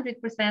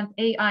 100%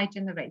 AI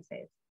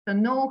generated, so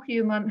no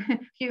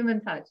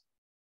human touch.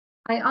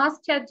 I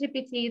asked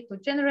ChatGPT to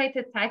generate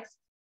a text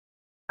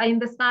in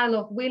the style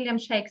of William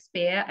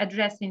Shakespeare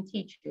addressing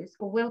teachers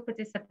who will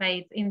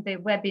participate in the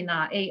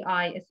webinar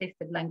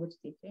AI-assisted language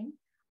teaching.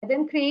 I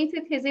then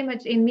created his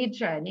image in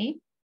Midjourney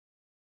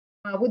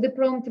with the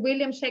prompt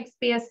William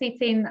Shakespeare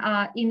sitting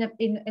in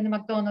a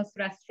McDonald's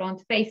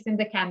restaurant facing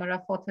the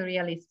camera,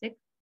 photorealistic.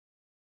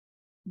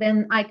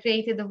 Then I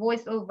created a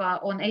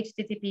voiceover on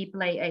HTTP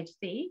Play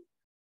HD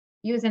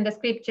using the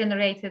script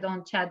generated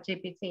on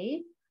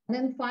ChatGPT. And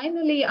then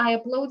finally, I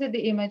uploaded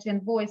the image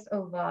and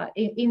voiceover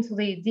into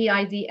the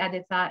DID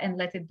editor and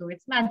let it do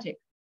its magic.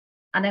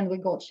 And then we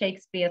got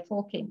Shakespeare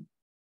talking.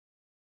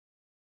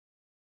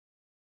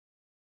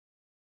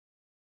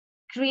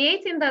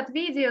 Creating that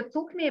video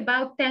took me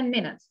about 10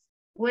 minutes,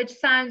 which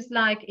sounds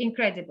like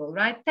incredible,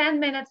 right? 10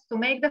 minutes to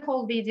make the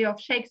whole video of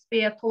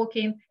Shakespeare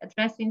talking,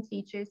 addressing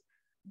teachers.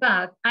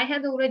 But I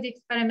had already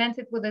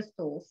experimented with these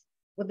tools,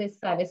 with these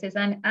services,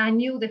 and I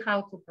knew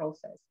how to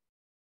process.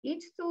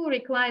 Each tool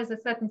requires a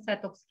certain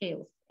set of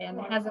skills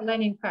and has a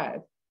learning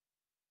curve.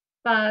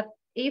 But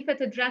if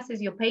it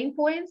addresses your pain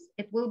points,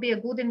 it will be a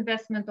good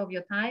investment of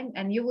your time,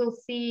 and you will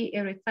see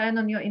a return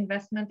on your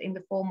investment in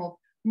the form of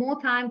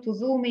more time to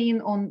zoom in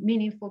on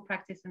meaningful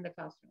practice in the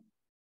classroom.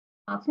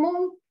 Start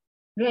small,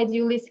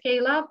 gradually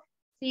scale up,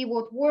 see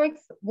what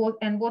works,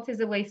 and what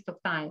is a waste of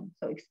time.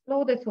 So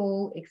explore the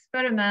tool,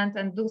 experiment,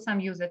 and do some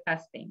user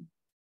testing.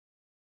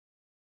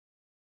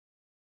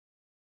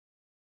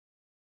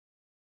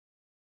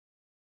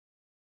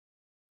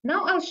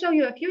 Now I'll show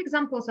you a few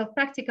examples of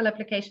practical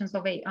applications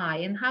of AI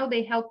and how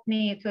they helped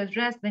me to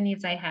address the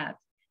needs I had.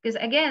 Because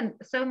again,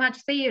 so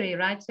much theory,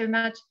 right? So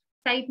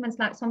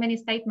many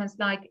statements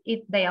like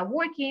they are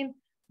working,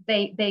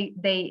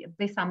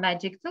 these are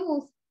magic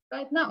tools.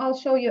 Right now I'll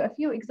show you a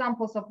few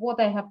examples of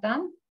what I have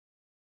done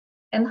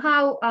and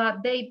how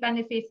they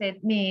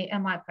benefited me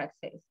and my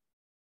practice.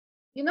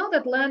 You know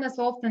that learners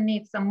often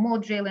need some more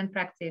drill and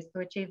practice to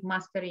achieve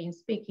mastery in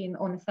speaking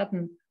on a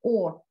certain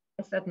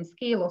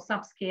skill or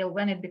sub-skill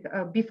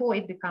before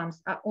it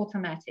becomes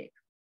automatic.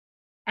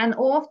 And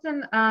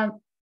often a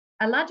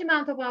large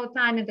amount of our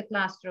time in the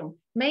classroom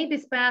may be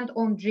spent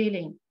on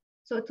drilling.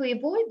 So to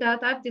avoid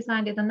that, I've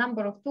designed a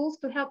number of tools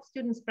to help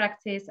students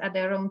practice at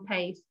their own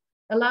pace,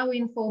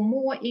 allowing for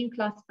more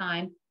in-class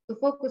time to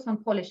focus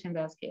on polishing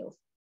their skills.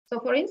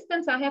 So for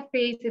instance, I have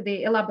created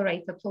the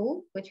Elaborator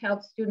tool, which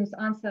helps students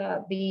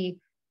answer the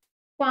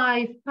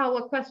 5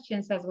 power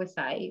questions, as we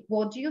say.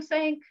 What do you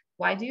think?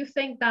 Why do you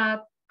think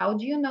that? How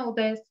do you know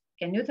this?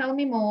 Can you tell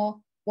me more?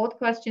 What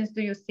questions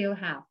do you still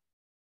have?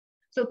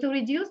 So to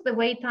reduce the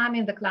wait time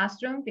in the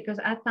classroom, because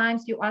at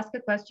times you ask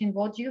a question,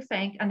 what do you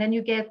think? And then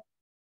you get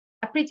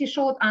a pretty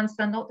short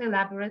answer, not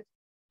elaborate.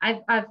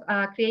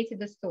 I've created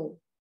this tool,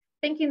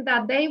 thinking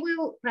that they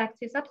will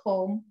practice at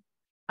home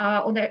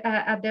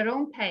at their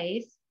own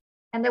pace,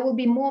 and they will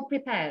be more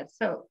prepared.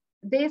 So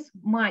this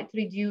might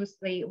reduce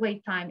the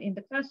wait time in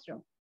the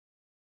classroom.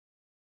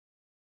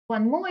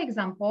 One more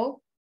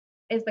example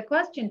is the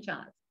question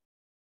chart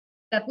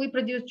that we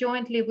produced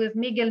jointly with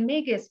Miguel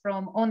Miguez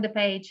from On the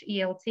Page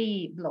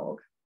ELT blog.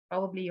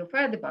 Probably you've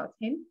heard about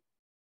him.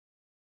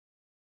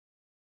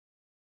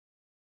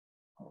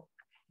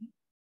 Okay.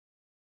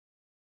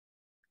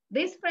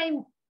 This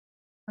frame,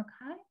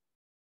 okay,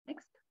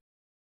 next.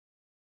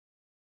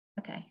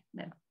 Okay,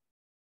 no,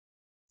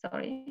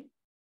 sorry.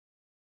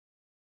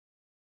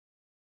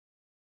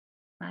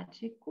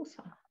 Magic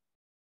cursor.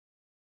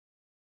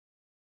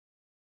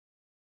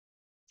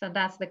 So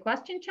that's the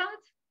question chart.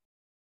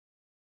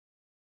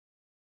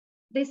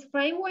 This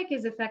framework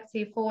is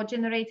effective for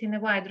generating a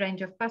wide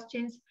range of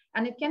questions,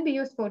 and it can be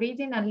used for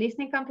reading and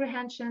listening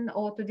comprehension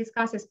or to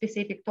discuss a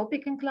specific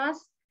topic in class.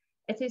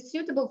 It is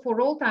suitable for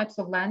all types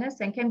of learners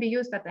and can be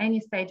used at any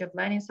stage of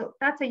learning. So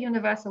that's a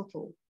universal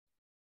tool.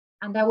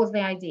 And that was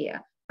the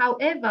idea.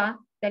 However,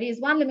 there is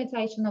one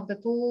limitation of the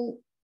tool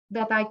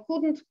that I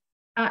couldn't,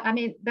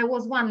 there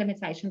was one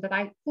limitation that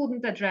I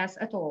couldn't address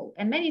at all.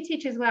 And many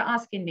teachers were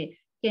asking me,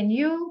 can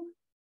you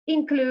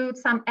include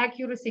some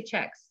accuracy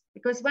checks?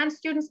 Because when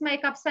students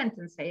make up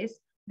sentences,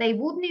 they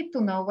would need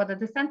to know whether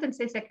the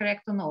sentences are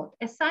correct or not.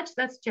 As such,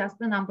 that's just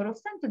the number of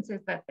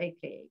sentences that they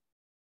create.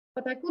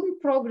 But I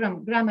couldn't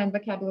program grammar and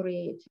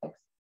vocabulary checks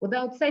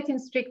without setting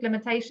strict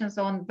limitations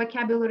on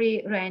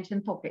vocabulary range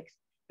and topics,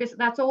 because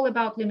that's all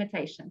about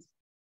limitations.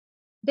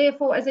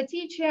 Therefore, as a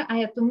teacher, I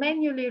had to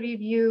manually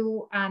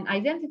review and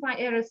identify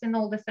errors in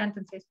all the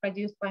sentences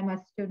produced by my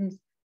students,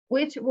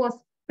 which was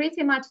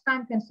pretty much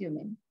time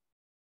consuming.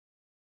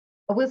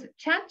 With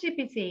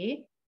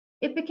ChatGPT,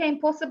 it became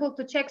possible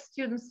to check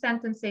students'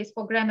 sentences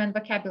for grammar and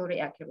vocabulary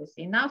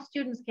accuracy. Now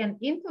students can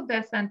input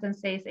their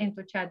sentences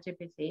into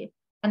ChatGPT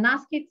and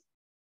ask it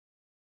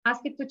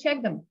to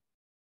check them.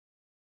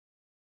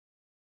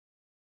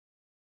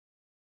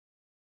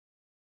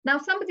 Now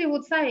somebody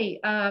would say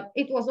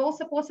it was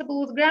also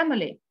possible with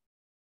Grammarly.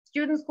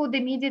 Students could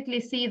immediately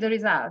see the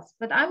results,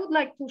 but I would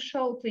like to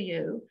show to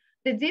you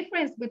the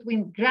difference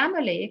between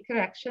Grammarly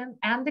correction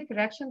and the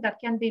correction that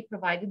can be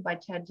provided by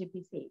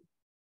ChatGPT.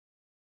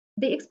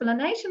 The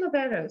explanation of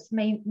errors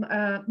may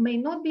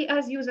not be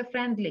as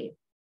user-friendly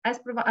as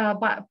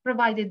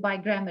provided by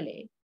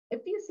Grammarly.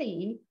 If you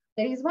see,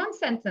 there is one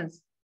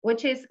sentence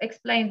which is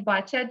explained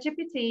by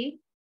ChatGPT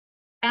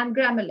and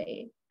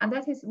Grammarly, and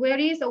that is, where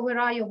is or where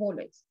are your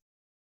wallets?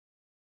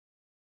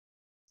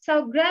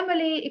 So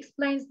Grammarly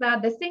explains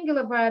that the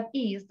singular verb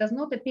is does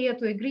not appear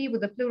to agree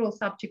with the plural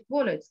subject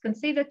wallets.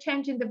 Consider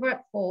changing the verb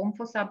form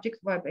for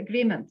subject-verb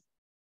agreement.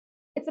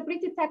 It's a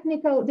pretty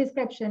technical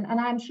description, and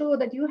I'm sure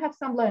that you have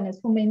some learners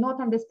who may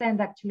not understand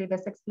actually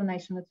this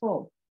explanation at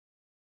all.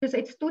 Because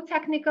it's too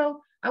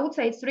technical, I would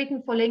say it's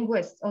written for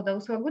linguists or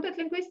those who are good at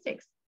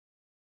linguistics.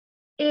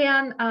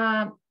 And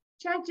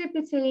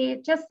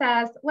ChatGPT just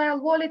says, well,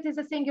 wallet is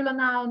a singular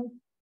noun,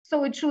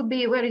 so it should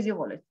be, where is your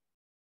wallet?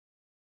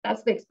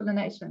 That's the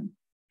explanation.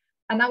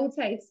 And I would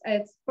say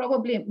it's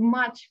probably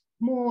much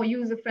more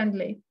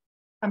user-friendly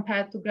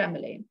compared to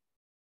Grammarly.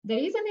 There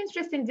is an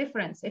interesting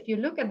difference. If you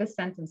look at the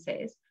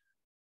sentences,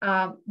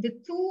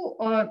 between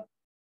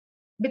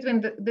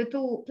the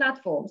two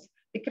platforms,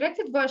 the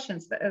corrected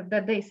versions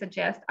that they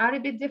suggest are a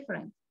bit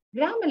different.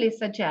 Grammarly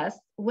suggests,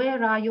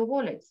 where are your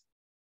wallets?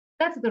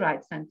 That's the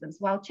right sentence,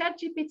 while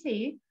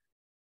ChatGPT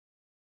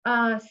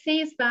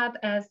sees that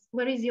as,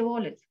 where is your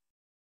wallet?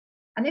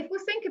 And if we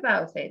think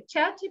about it,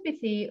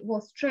 ChatGPT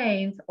was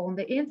trained on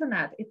the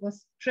internet. It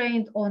was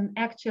trained on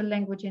actual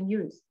language in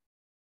use.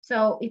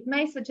 So it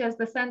may suggest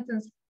the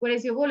sentence, where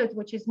is your wallet,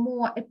 which is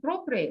more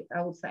appropriate,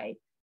 I would say.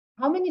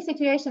 How many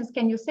situations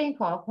can you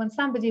think of when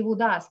somebody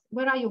would ask,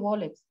 where are your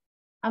wallets?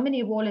 How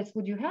many wallets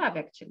would you have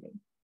actually?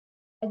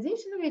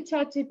 Additionally,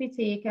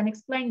 ChatGPT can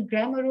explain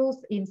grammar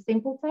rules in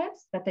simple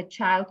text that a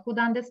child could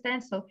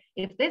understand. So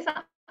if this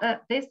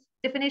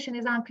definition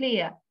is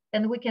unclear,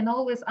 then we can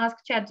always ask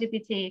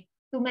ChatGPT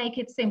to make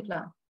it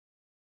simpler,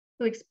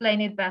 to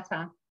explain it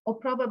better, or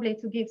probably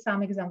to give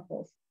some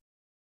examples.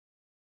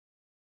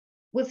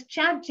 With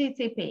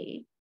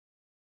ChatGPT,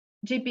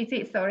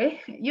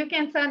 you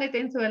can turn it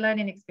into a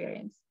learning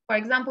experience. For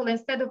example,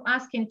 instead of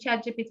asking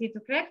ChatGPT to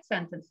correct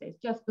sentences,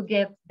 just to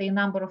get the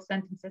number of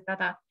sentences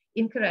that are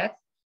incorrect,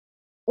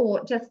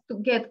 or just to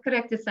get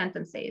corrected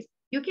sentences,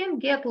 you can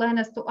get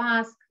learners to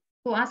ask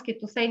it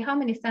to say how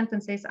many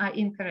sentences are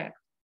incorrect.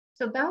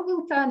 So that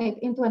will turn it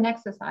into an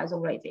exercise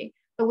already.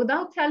 So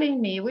without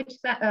telling me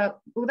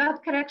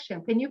without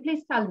correction, can you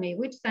please tell me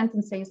which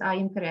sentences are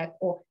incorrect?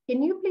 Or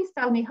can you please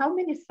tell me how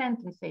many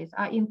sentences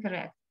are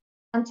incorrect?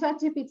 And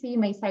ChatGPT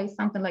may say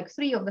something like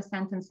 3 of the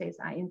sentences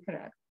are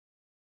incorrect.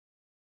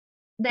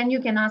 Then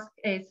you can ask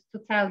it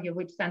to tell you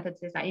which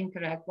sentences are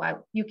incorrect,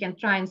 while you can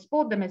try and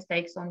spot the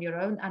mistakes on your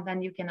own, and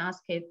then you can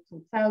ask it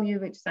to tell you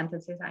which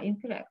sentences are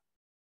incorrect.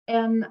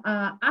 And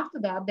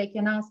after that, they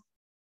can ask,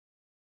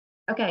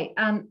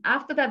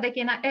 after that, they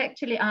can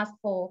actually ask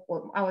for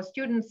our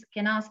students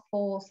can ask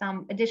for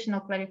some additional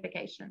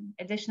clarification,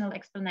 additional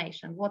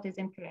explanation, what is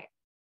incorrect.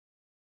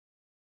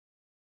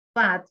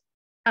 But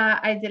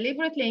I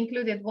deliberately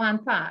included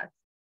one part.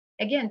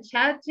 Again,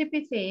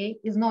 ChatGPT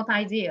is not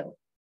ideal.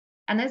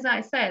 And as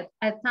I said,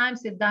 at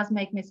times it does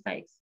make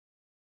mistakes.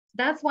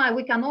 That's why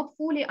we cannot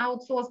fully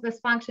outsource this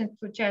function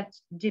to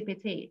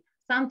ChatGPT.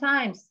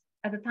 Sometimes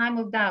at the time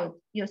of doubt,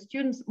 your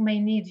students may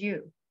need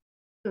you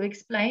to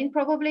explain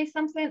probably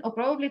something, or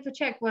probably to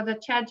check whether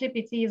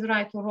ChatGPT is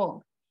right or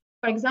wrong.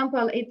 For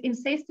example, it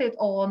insisted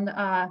on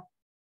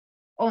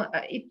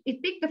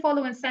it picked the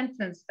following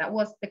sentence that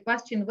was the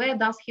question, where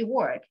does he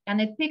work?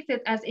 And it picked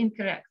it as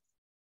incorrect.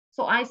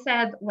 So I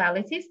said, well,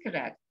 it is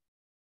correct.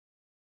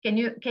 Can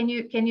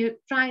you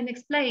try and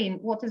explain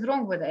what is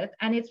wrong with it?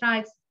 And it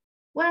writes,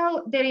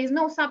 well, there is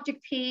no subject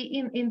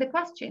he in the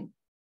question.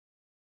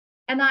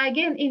 And I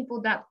again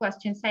input that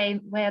question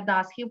saying, where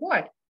does he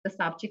work? The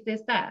subject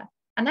is there.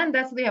 And then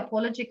that's the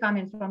apology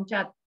coming from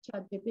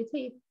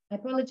ChatGPT. I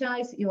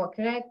apologize, you are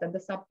correct that the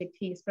subject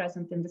he is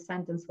present in the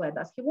sentence, where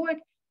does he work?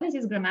 This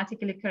is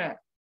grammatically correct.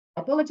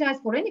 I apologize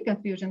for any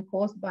confusion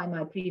caused by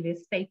my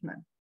previous statement.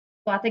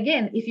 But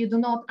again, if you do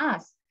not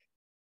ask,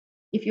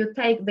 if you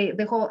take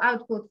the whole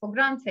output for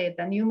granted,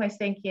 then you may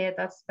think, yeah,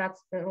 that's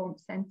the wrong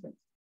sentence.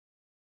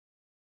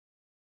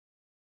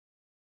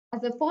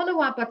 As a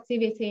follow-up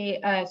activity,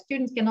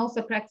 students can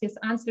also practice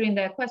answering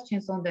their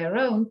questions on their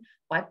own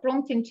by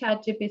prompting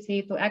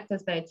ChatGPT to act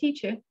as their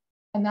teacher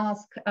and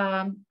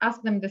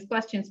ask them these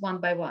questions one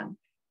by one.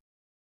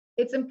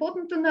 It's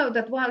important to know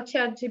that while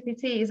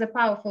ChatGPT is a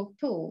powerful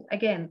tool,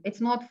 again,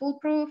 it's not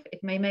foolproof.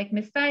 It may make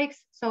mistakes,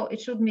 so it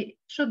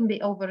shouldn't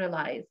be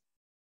over-relied.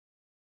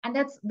 And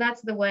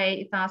that's the way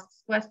it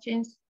asks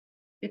questions.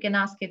 You can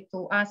ask it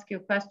to ask you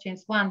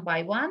questions one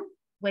by one,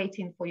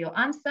 waiting for your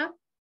answer.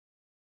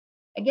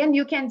 Again,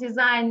 you can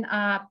design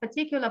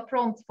particular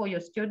prompts for your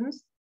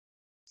students.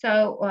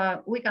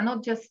 So we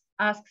cannot just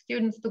ask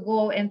students to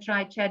go and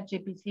try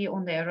ChatGPT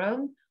on their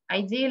own.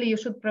 Ideally, you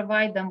should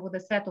provide them with a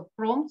set of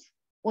prompts,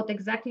 what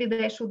exactly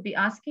they should be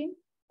asking.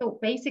 So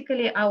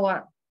basically,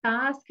 our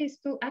task is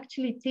to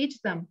actually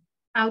teach them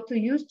how to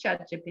use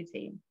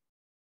ChatGPT.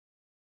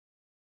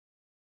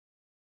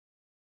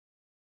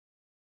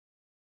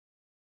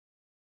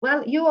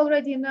 Well, you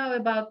already know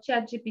about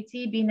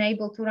ChatGPT being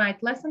able to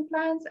write lesson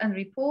plans and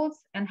reports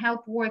and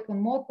help work on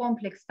more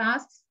complex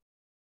tasks,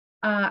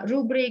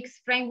 rubrics,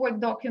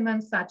 framework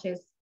documents, such as,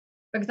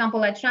 for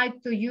example, I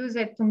tried to use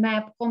it to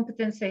map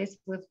competencies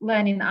with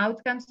learning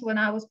outcomes when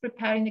I was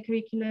preparing the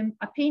curriculum.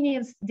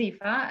 Opinions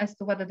differ as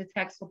to whether the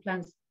text or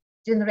plans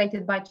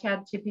generated by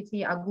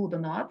ChatGPT are good or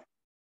not.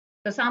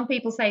 So some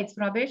people say it's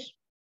rubbish.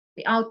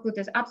 The output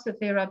is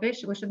absolutely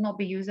rubbish. We should not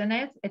be using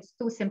it. It's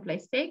too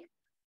simplistic.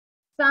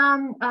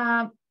 Some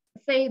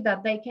say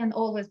that they can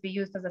always be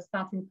used as a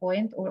starting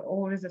point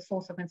or as a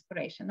source of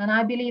inspiration. And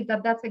I believe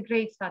that that's a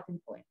great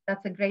starting point.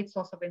 That's a great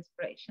source of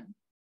inspiration.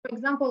 For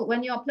example,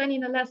 when you're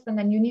planning a lesson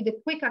and you need a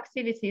quick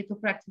activity to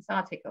practice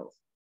articles,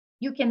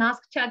 you can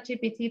ask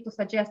ChatGPT to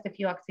suggest a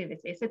few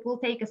activities. It will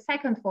take a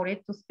second for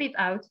it to spit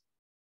out,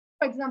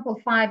 for example,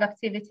 5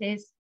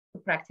 activities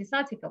to practice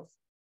articles.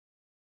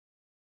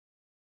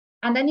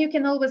 And then you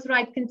can always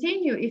write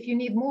continue if you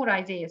need more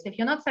ideas. If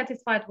you're not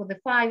satisfied with the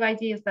 5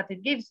 ideas that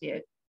it gives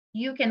you,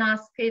 you can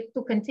ask it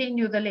to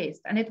continue the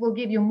list and it will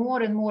give you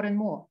more and more and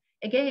more.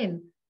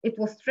 Again, it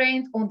was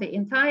trained on the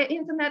entire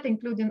internet,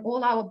 including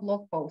all our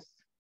blog posts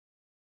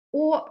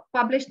or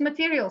published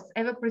materials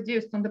ever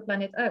produced on the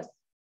planet Earth.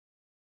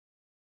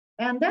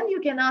 And then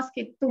you can ask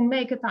it to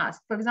make a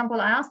task. For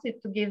example, I asked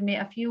it to give me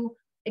a few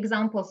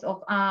examples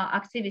of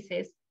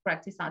activities,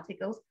 practice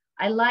articles.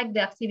 I like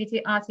the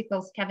activity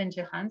article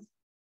scavenger hunt.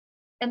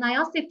 And I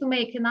asked it to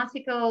make an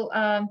article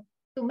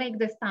to make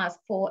this task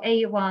for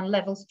A1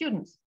 level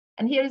students.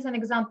 And here is an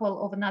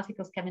example of an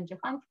article scavenger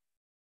hunt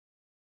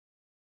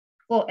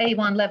for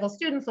A1 level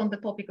students on the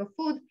topic of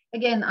food.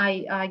 Again,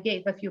 I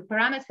gave a few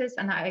parameters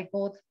and I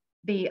got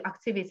the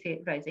activity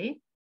ready.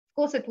 Of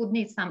course, it would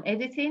need some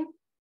editing,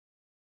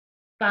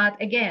 but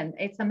again,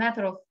 it's a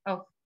matter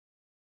of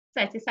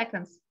 30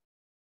 seconds.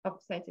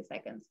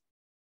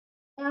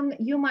 And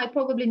you might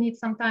probably need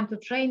some time to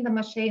train the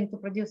machine to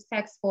produce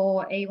text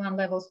for A1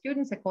 level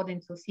students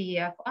according to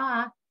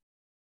CEFR.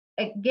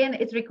 Again,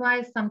 it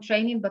requires some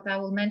training, but I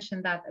will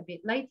mention that a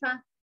bit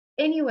later.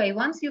 Anyway,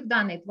 once you've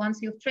done it,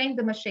 once you've trained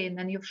the machine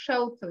and you've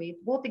shown to it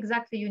what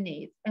exactly you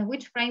need and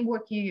which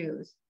framework you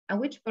use and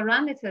which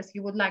parameters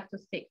you would like to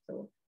stick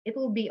to, it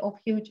will be of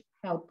huge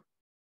help.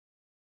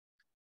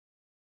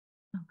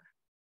 Okay.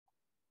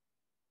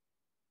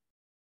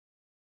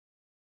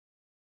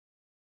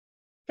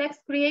 Text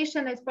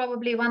creation is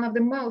probably one of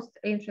the most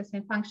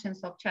interesting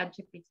functions of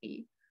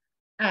ChatGPT.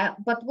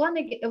 But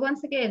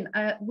once again,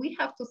 we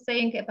have to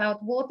think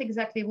about what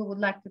exactly we would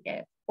like to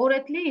get, or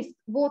at least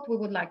what we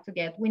would like to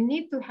get. We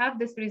need to have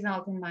this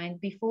result in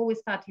mind before we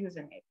start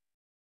using it.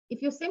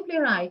 If you simply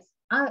write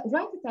a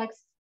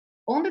text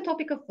on the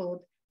topic of food,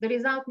 the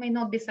result may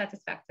not be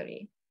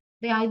satisfactory.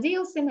 The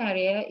ideal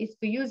scenario is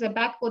to use a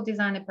backward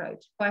design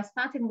approach by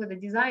starting with the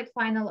desired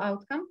final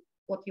outcome,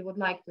 what you would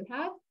like to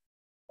have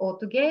or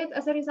to get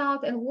as a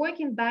result, and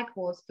working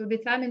backwards to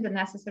determine the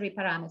necessary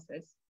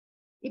parameters.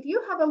 If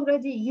you have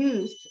already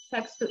used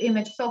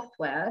text-to-image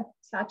software,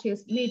 such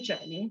as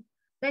Midjourney,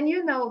 then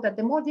you know that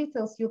the more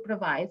details you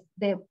provide,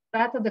 the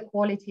better the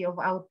quality of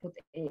output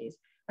is.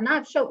 And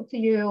I've shown to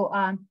you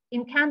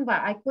in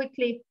Canva, I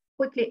quickly,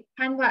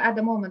 Canva at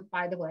the moment,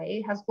 by the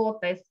way, has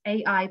got this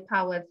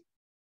AI-powered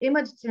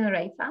image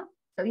generator,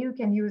 so you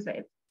can use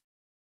it.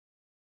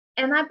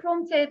 And I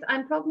prompted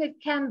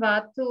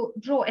Canva to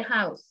draw a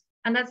house,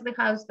 and that's the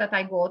house that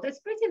I got.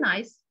 It's pretty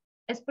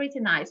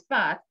nice,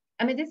 but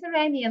a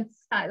Mediterranean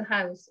style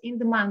house in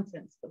the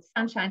mountains with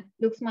sunshine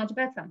looks much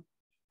better.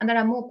 And there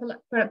are more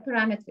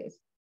parameters,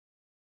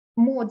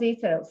 more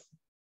details.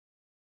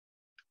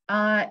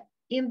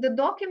 In the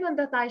document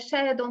that I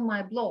shared on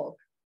my blog,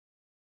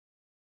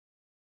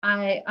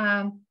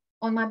 on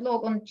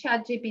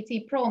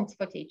ChatGPT prompts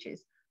for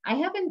teachers, I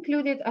have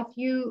included a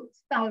few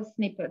style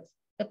snippets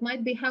that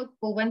might be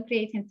helpful when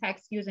creating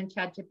text using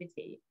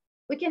ChatGPT.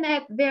 We can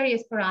add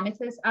various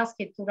parameters, ask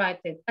it to write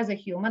it as a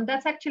human.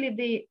 That's actually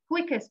the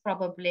quickest,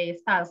 probably,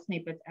 style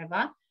snippet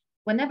ever.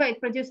 Whenever it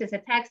produces a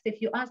text,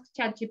 if you ask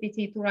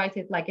ChatGPT to write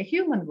it like a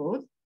human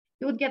would,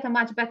 you would get a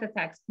much better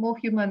text, more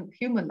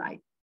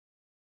human-like.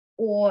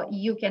 Or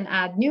you can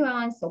add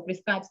nuance or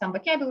prescribe some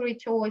vocabulary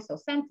choice or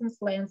sentence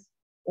length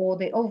or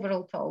the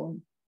overall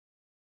tone.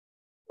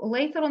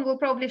 Later on, we'll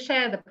probably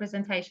share the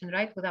presentation,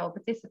 right, with our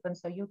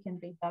participants so you can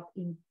read that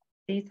in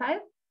detail.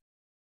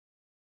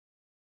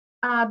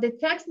 The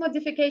text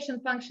modification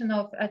function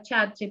of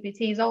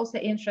ChatGPT is also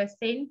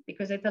interesting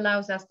because it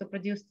allows us to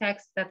produce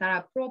texts that are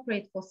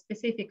appropriate for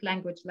specific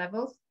language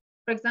levels.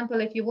 For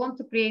example, if you want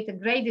to create a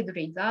graded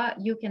reader,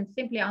 you can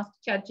simply ask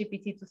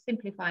ChatGPT to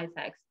simplify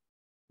text.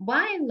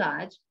 By and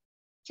large,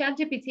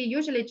 ChatGPT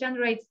usually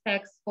generates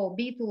text for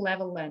B2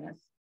 level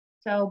learners.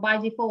 So by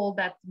default,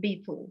 that's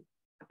B2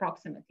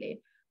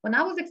 approximately. When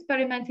I was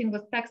experimenting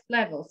with text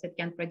levels it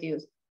can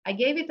produce, I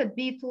gave it a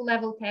B2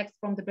 level text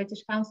from the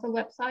British Council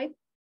website,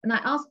 and I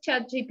asked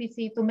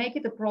ChatGPT to make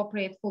it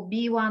appropriate for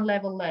B1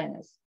 level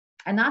learners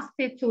and asked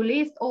it to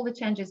list all the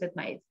changes it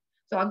made.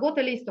 So I got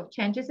a list of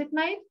changes it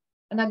made,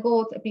 and I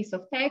got a piece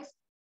of text.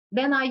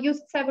 Then I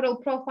used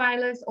several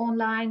profilers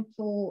online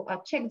to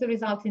check the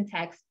result in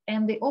text,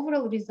 and the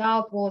overall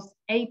result was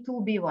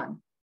A2B1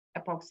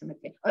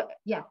 approximately.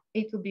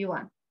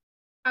 A2B1.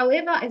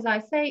 However, as I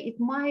say, it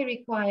might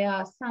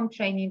require some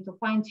training to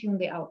fine-tune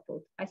the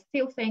output. I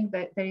still think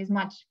that there is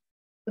much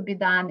to be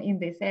done in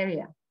this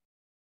area.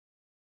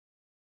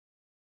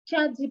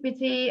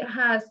 ChatGPT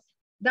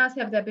does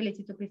have the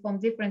ability to perform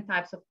different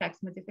types of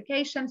text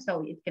modification,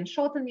 so it can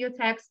shorten your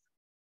text.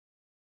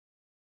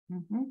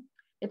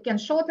 It can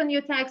shorten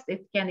your text,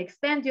 it can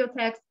extend your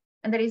text,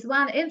 and there is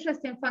one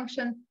interesting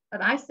function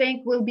that I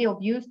think will be of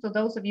use to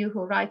those of you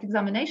who write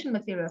examination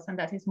materials, and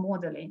that is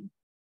modeling.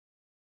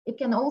 It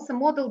can also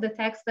model the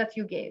text that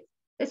you give.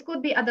 This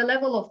could be at the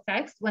level of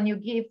text when you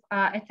give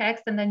a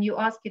text and then you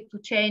ask it to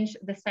change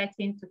the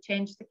setting, to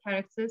change the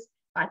characters,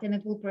 right? And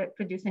it will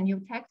produce a new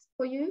text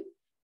for you.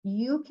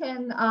 You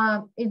can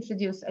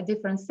introduce a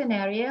different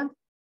scenario,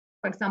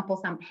 for example,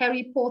 some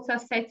Harry Potter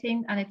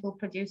setting, and it will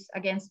produce,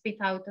 again, spit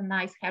out a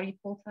nice Harry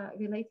Potter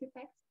related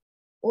text.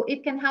 Or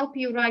it can help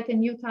you write a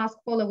new task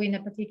following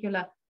a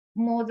particular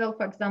model.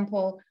 For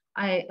example,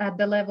 at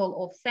the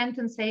level of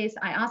sentences,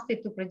 I asked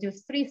it to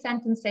produce 3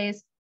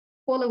 sentences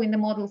following the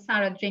model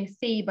Sarah drinks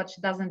tea, but she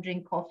doesn't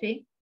drink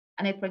coffee.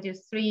 And it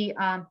produced 3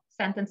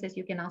 sentences.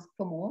 You can ask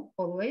for more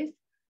always.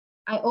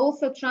 I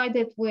also tried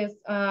it with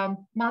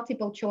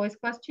multiple choice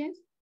questions.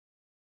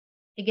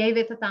 I gave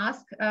it a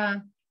task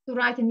to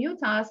write a new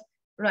task,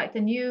 write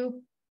a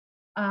new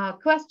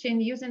question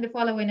using the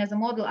following as a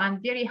model.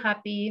 I'm very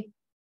happy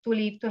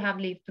to have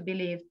lived, to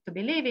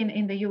believe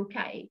in the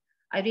UK.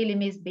 I really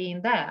miss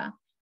being there.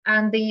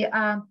 And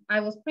I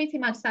was pretty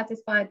much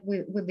satisfied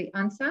with the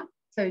answer.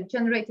 So it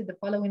generated the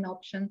following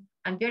option.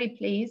 I'm very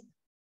pleased.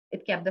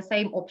 It kept the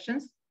same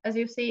options. As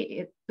you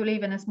see, to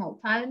live in a small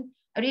town.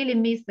 I really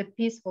miss the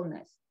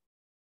peacefulness.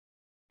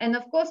 And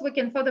of course, we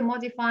can further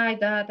modify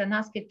that and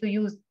ask it to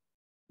use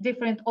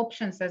different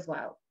options as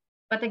well.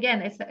 But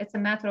again, it's a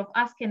matter of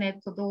asking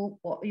it to do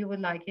what you would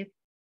like it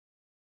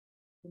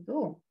to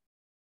do.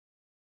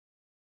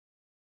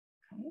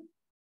 Okay.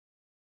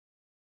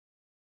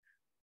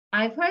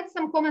 I've heard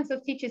some comments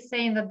of teachers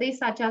saying that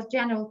these are just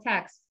general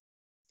texts.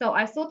 So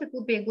I thought it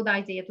would be a good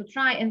idea to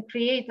try and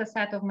create a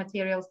set of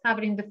materials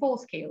covering the 4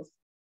 skills,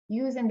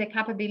 using the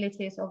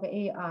capabilities of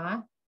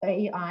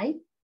AI.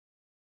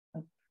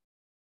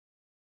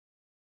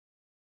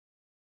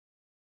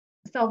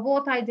 So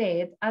what I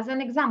did, as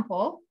an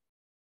example,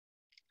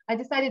 I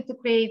decided to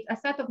create a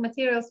set of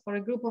materials for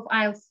a group of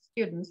IELTS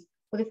students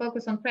with a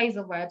focus on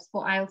phrasal verbs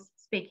for IELTS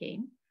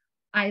speaking.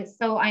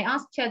 So I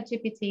asked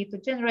ChatGPT to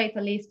generate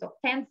a list of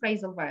 10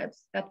 phrasal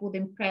verbs that would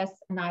impress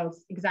an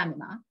IELTS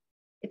examiner.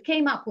 It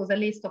came up with a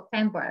list of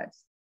 10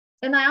 words.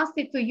 Then I asked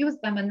it to use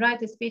them and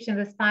write a speech in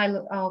the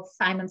style of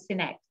Simon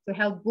Sinek to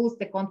help boost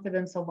the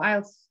confidence of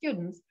IELTS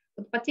students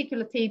with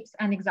particular tips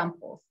and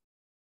examples.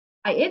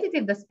 I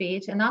edited the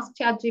speech and asked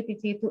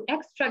ChatGPT to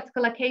extract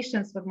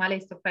collocations with my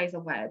list of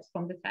phrasal verbs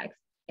from the text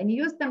and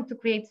use them to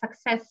create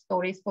success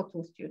stories for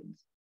 2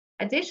 students.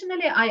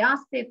 Additionally, I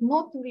asked it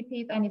not to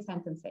repeat any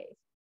sentences.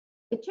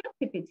 The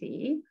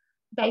ChatGPT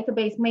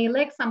database may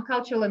lack some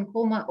cultural and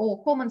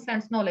common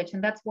sense knowledge,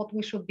 and that's what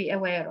we should be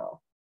aware of.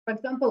 For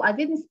example, I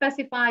didn't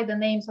specify the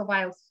names of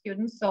IELTS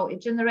students, so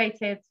it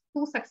generated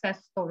 2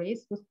 success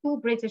stories with 2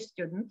 British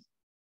students,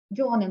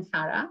 John and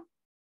Sarah,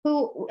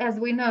 who, as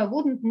we know,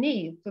 wouldn't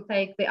need to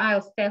take the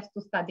IELTS test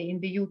to study in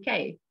the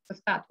UK to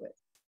start with.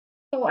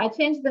 So I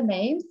changed the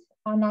names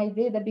and I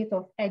did a bit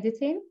of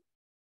editing.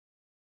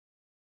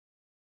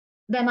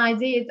 Then I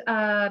did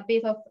a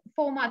bit of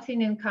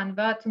formatting in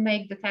Canva to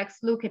make the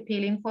text look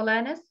appealing for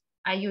learners.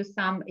 I used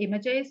some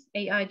images,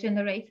 AI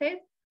generated.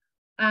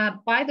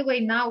 By the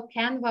way, now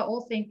Canva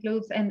also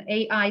includes an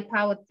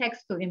AI-powered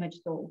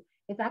text-to-image tool.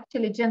 It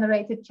actually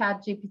generated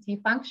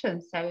ChatGPT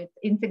functions, so it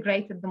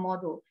integrated the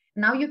model.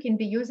 Now you can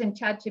be using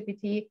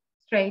ChatGPT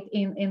straight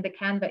in the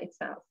Canva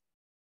itself.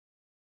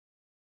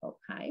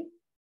 Okay.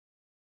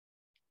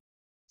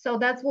 So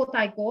that's what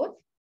I got.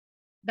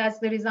 That's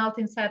the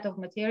resulting set of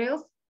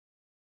materials.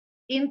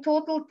 In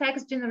total,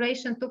 text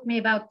generation took me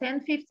about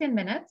 10-15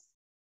 minutes.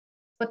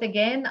 But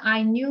again,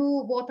 I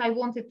knew what I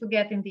wanted to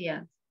get in the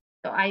end.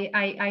 So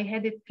I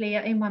had it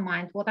clear in my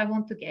mind what I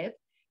want to get.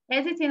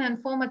 Editing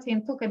and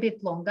formatting took a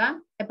bit longer,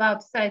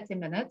 about 30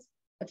 minutes.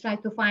 I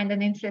tried to find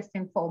an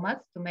interesting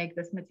format to make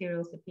these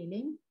materials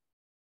appealing.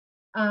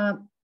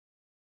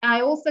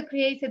 I also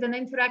created an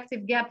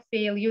interactive gap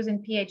fill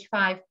using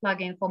PH5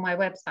 plugin for my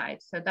website.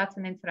 So that's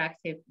an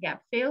interactive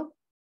gap fill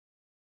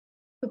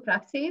to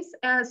practice.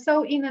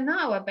 So in an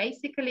hour,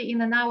 basically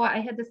in an hour, I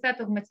had a set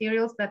of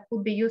materials that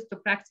could be used to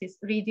practice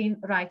reading,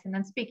 writing,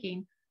 and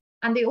speaking.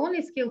 And the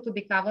only skill to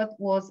be covered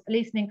was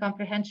listening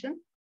comprehension.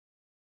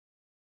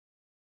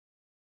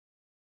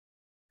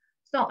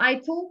 So I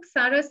took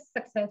Sarah's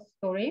success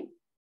story,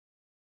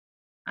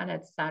 and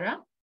that's Sarah.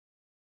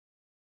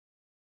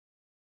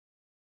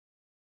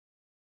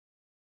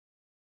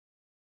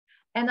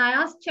 And I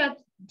asked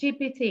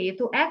ChatGPT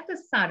to act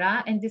as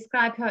Sarah and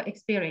describe her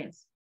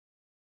experience.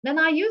 Then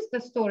I used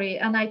the story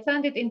and I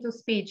turned it into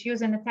speech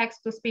using a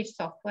text-to-speech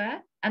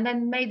software, and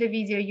then made a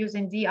video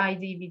using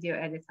DID video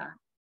editor.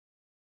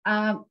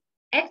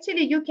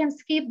 Actually, you can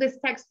skip this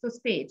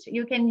text-to-speech.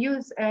 You can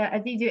use a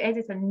video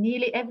editor.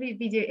 Nearly every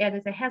video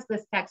editor has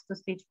this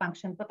text-to-speech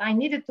function, but I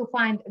needed to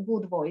find a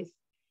good voice.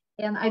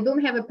 And I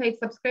don't have a paid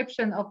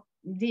subscription of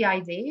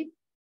DID,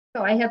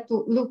 so I had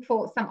to look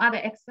for some other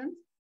accents.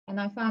 And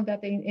I found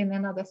that in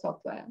another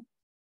software.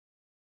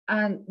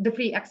 And the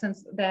free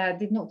accents there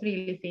did not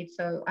really fit,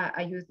 so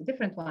I used a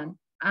different one.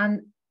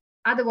 And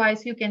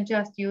otherwise, you can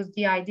just use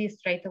DID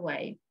straight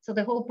away. So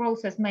the whole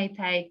process may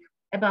take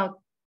about,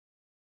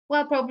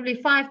 well, probably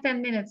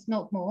 5-10 minutes,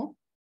 not more.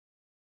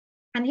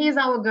 And here's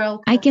our girl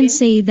talking. I can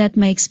say that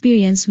my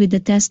experience with the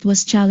test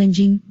was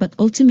challenging, but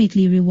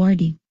ultimately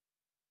rewarding.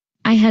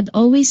 I had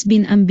always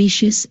been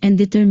ambitious and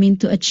determined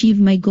to achieve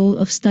my goal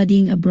of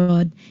studying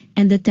abroad,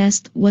 and the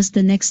test was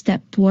the next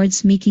step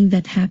towards making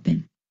that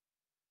happen.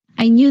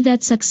 I knew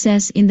that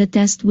success in the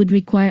test would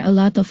require a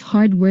lot of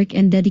hard work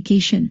and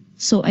dedication,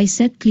 so I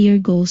set clear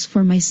goals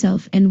for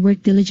myself and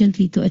worked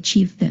diligently to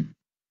achieve them.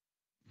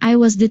 I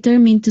was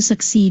determined to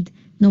succeed,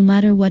 no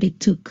matter what it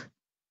took.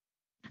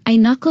 I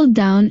knuckled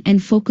down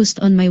and focused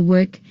on my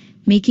work,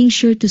 making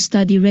sure to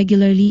study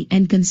regularly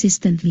and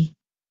consistently.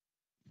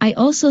 I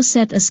also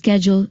set a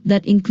schedule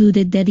that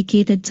included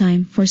dedicated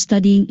time for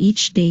studying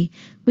each day,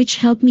 which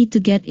helped me to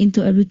get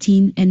into a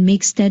routine and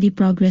make steady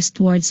progress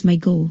towards my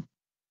goal.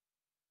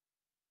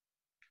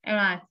 All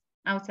right,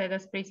 I would say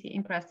that's pretty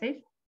impressive.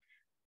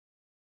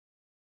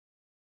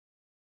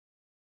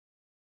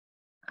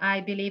 I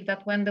believe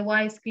that when the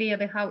why is clear,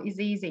 the how is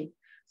easy.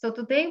 So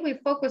today we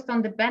focused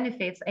on the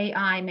benefits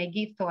AI may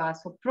give to us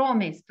or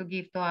promise to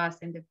give to us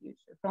in the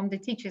future from the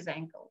teacher's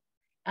angle.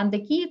 And the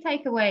key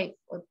takeaways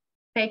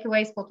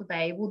for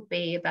today would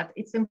be that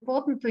it's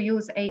important to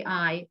use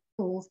AI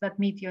tools that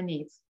meet your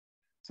needs.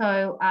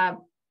 So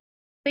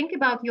think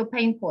about your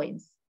pain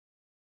points,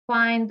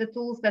 find the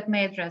tools that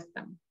may address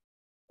them,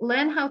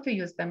 learn how to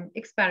use them,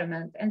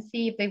 experiment, and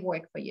see if they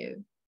work for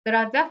you. There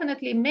are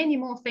definitely many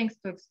more things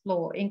to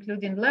explore,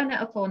 including learner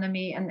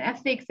autonomy and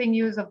ethics in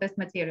use of these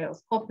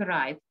materials,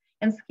 copyright,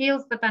 and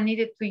skills that are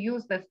needed to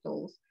use these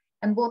tools,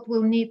 and what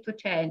will need to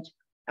change,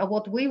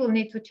 what we will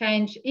need to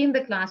change in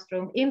the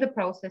classroom, in the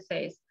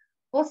processes,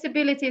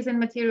 possibilities in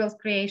materials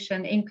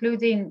creation,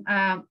 including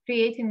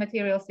creating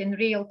materials in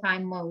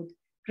real-time mode,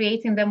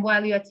 creating them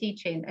while you are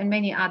teaching, and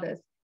many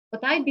others.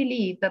 But I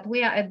believe that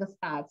we are at the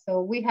start,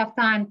 so we have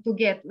time to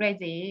get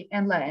ready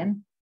and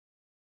learn.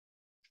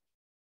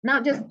 Now,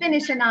 just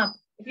finishing up,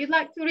 if you'd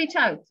like to reach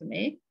out to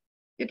me,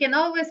 you can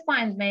always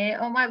find me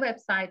on my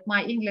website,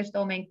 my English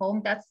domain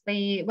home. That's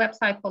the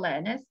website for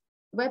learners.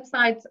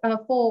 Website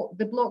for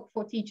the blog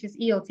for teachers,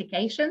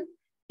 ELTcation.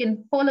 You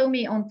can follow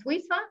me on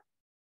Twitter,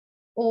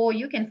 or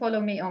you can follow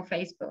me on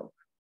Facebook.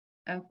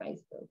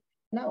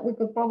 Now, we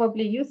could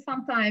probably use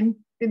some time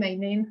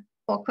remaining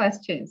for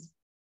questions.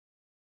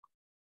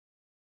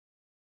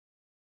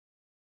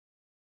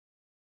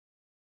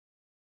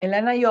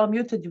 Elena, you are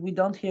muted. We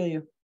don't hear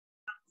you.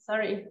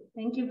 Sorry.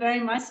 Thank you very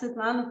much,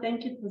 Svetlana.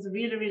 Thank you. It was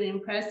really, really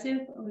impressive.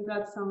 We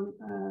got some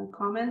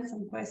comments,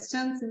 some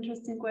questions,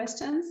 interesting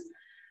questions.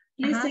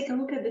 Please take a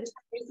look at the chat.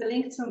 There's a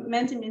link to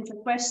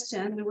Mentimeter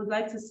question. We would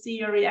like to see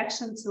your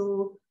reaction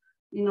to,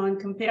 and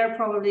compare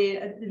probably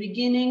at the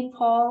beginning,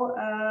 Paul,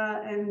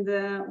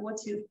 and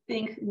what you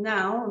think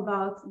now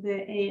about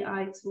the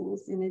AI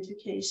tools in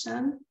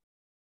education.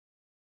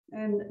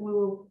 And we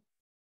will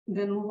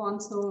then move on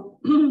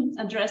to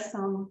address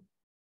some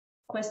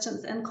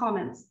questions and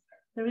comments.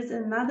 There is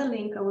another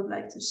link I would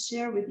like to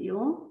share with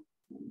you.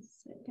 1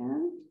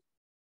 second.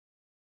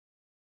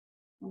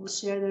 I will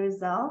share the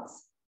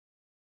results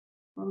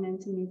for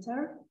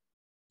Mentimeter.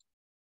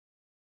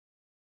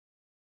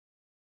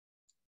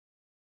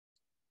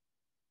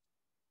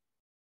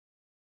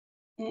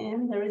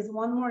 And there is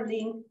one more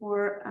link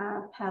for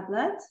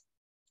Padlet,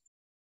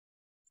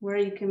 where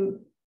you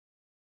can,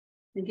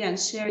 again,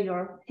 share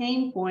your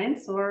pain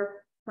points or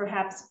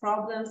perhaps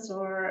problems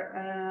or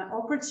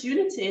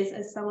opportunities,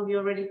 as some of you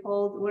already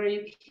told, where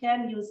you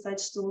can use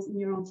such tools in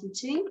your own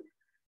teaching.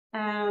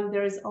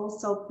 There is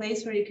also a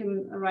place where you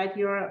can write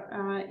your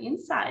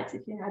insights.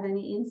 If you had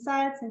any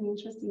insights and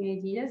interesting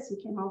ideas you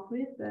came up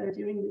with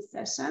during this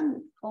session,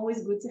 it's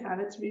always good to have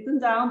it written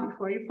down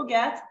before you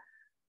forget.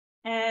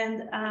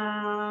 And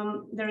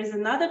there is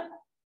another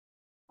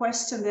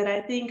question that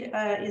I think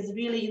is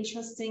really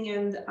interesting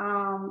and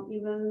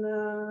even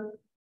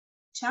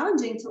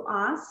challenging to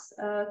us,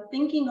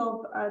 thinking of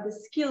the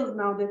skills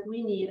now that we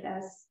need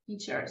as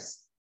teachers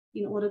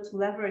in order to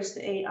leverage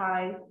the AI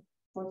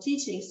for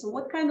teaching. So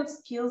what kind of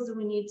skills do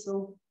we need to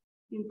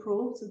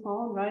improve, to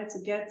hone, right, to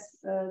get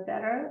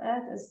better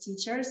at as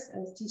teachers,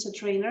 as teacher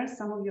trainers?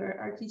 Some of you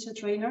are teacher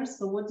trainers.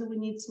 So what do we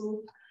need to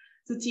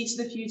teach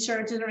the future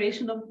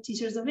generation of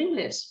teachers of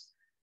English?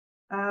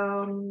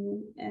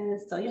 And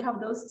so you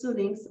have those 2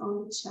 links on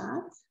the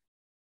chat.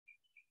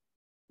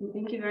 And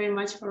thank you very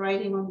much for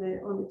writing on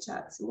the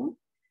chat too.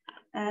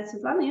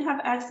 Svetlana, you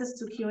have access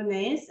to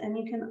Q&As, and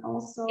you can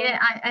also. Yeah,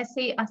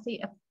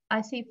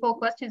 I see 4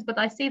 questions, but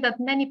I see that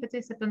many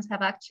participants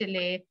have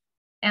actually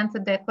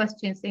entered their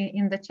questions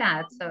in the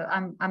chat. So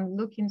I'm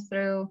looking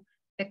through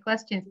the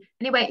questions.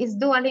 Anyway, is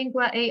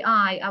Duolingo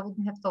AI? I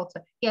wouldn't have thought so.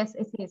 Yes,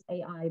 it is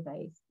AI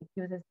based. It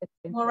uses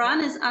Moran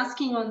is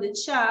asking on the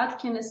chat,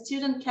 can a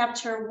student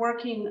capture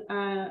working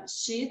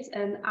sheet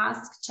and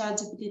ask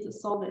ChatGPT to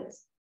solve it?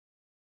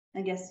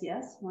 I guess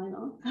yes, why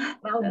not?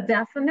 Well,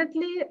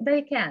 definitely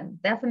they can.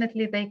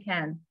 Definitely they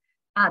can.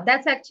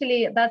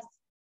 That's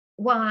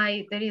why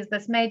there is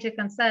this major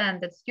concern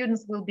that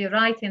students will be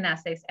writing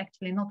essays.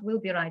 Actually, not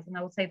will be writing.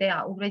 I would say they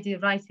are already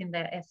writing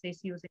their essays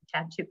using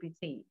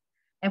ChatGPT.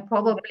 And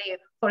probably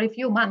for a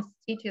few months,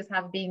 teachers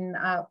have been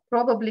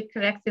probably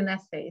correcting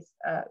essays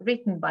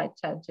written by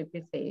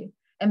ChatGPT,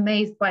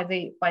 amazed by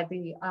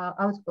the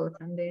output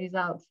and the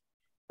results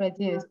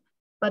produced.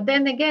 But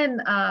then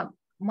again,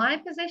 my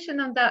position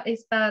on that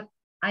is that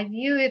I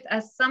view it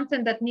as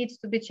something that needs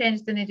to be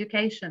changed in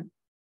education.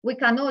 We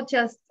cannot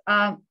just,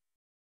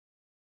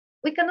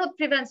 we cannot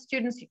prevent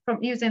students from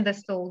using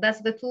this tool.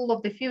 That's the tool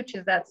of the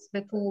future. That's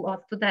the tool of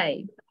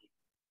today.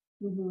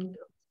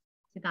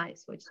 Did I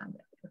switch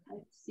something? I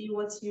see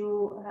what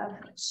you have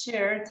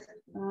shared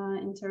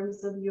in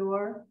terms of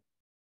your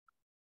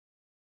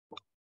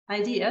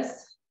ideas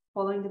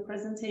following the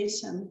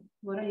presentation.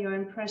 What are your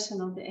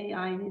impressions of the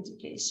AI in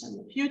education?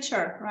 The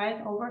future,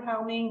 right?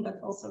 Overwhelming, but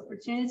also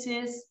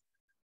opportunities.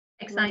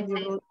 Exciting.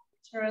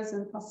 Futures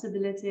and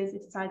possibilities,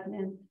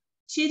 excitement.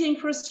 Cheating,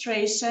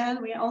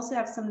 frustration. We also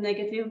have some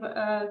negative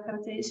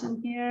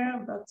connotation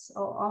here, but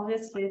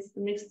obviously it's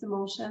the mixed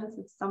emotions.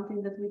 It's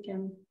something that we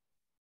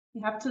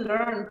have to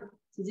learn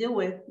to deal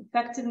with.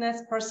 Effectiveness,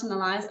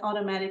 personalized,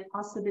 automatic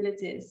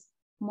possibilities.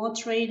 More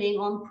training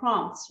on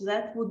prompts.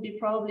 That would be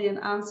probably an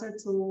answer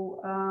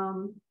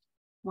to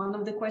one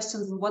of the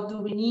questions, what do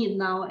we need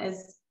now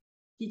as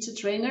teacher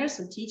trainers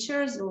or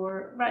teachers,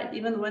 or right,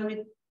 even when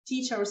we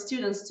teach our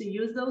students to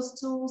use those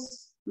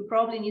tools, we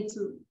probably need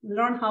to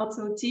learn how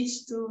to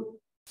teach to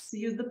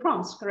use the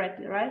prompts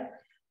correctly, right?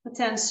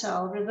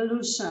 Potential,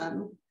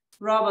 revolution,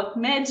 robot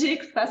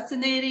magic,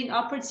 fascinating,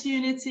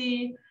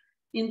 opportunity,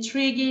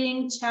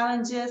 intriguing,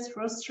 challenges,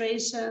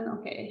 frustration,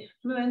 okay,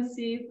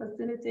 fluency,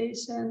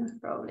 facilitation,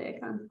 probably I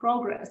can't,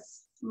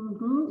 progress,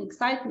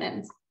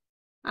 excitement,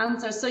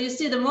 answer. So you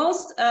see the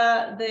most,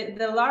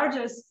 the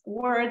largest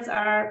words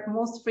are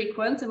most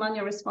frequent among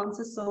your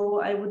responses.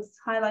 So I would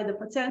highlight the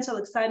potential,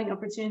 exciting,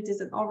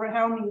 opportunities, and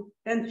overwhelming,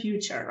 and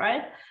future,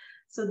 right?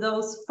 So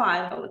those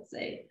 5, I would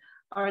say,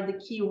 are the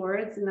key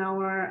words in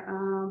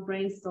our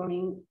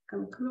brainstorming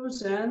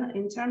conclusion.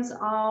 In terms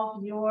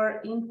of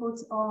your input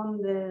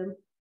on the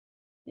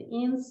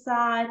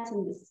insight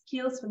and the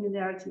skills,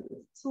 familiarity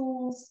with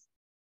tools,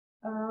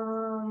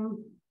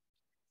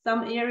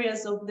 some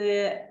areas of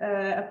the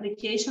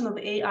application of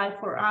AI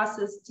for us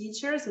as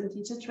teachers and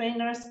teacher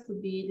trainers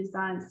could be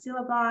design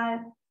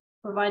syllabi,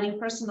 providing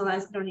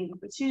personalized learning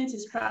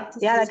opportunities,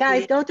 practices. Yeah,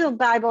 guys, go to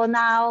Bible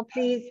now,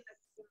 please.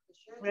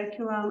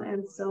 Curriculum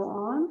and so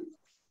on.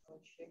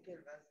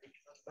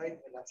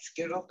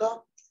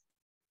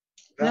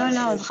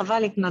 לא, אז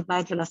חבל לקנות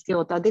בית ולהשכיר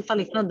אותו, עדיף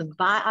לקנות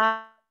בית.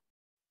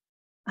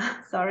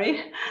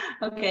 Sorry.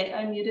 Okay,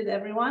 I muted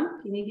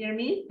everyone. Can you hear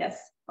me? Yes.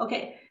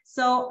 Okay,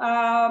 so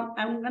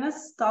I'm gonna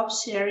stop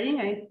sharing.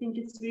 I think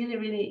it's really,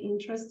 really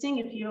interesting.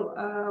 If you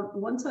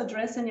want to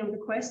address any of the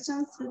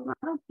questions,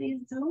 Svetlana,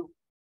 please do.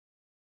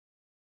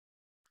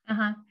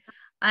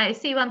 I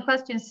see one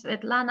question,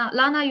 Svetlana.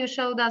 Lana, you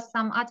showed us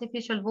some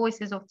artificial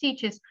voices of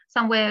teachers.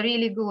 Some were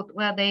really good,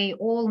 where they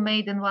all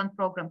made in one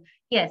program.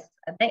 Yes,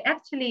 they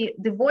actually,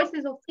 the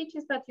voices of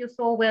teachers that you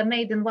saw were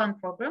made in one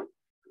program.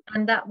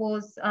 And that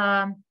was,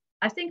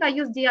 I think I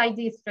used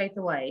DID straight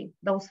away,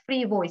 those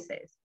 3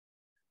 voices.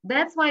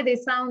 That's why they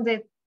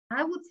sounded,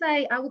 I would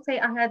say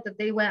I heard that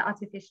they were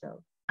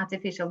artificial.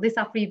 These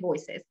are 3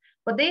 voices,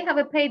 but they have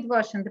a paid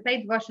version. The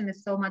paid version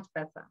is so much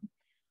better.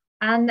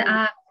 And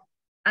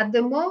at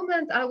the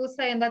moment, I would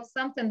say, and that's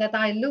something that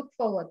I look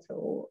forward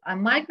to,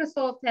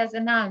 Microsoft has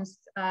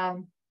announced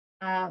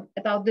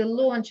about the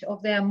launch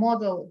of their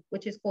model,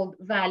 which is called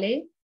Valley.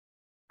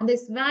 And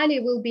this Valley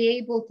will be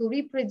able to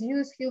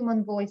reproduce human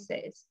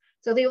voices.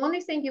 So the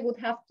only thing you would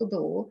have to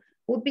do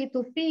would be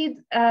to feed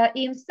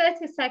in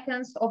 30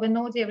 seconds of an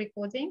audio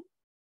recording.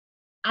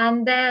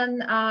 And then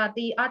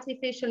the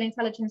artificial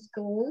intelligence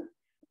tool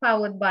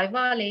powered by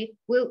Valley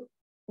will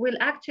will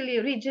actually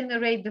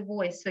regenerate the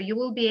voice. So you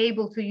will be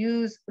able to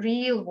use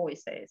real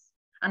voices.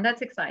 And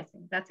that's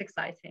exciting. That's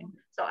exciting.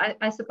 So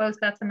I suppose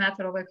that's a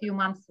matter of a few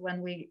months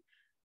when we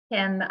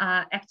can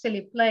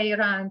actually play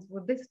around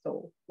with this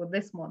tool, with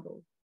this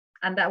model.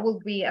 And that will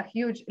be a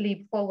huge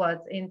leap forward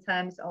in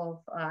terms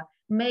of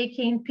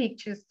making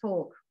pictures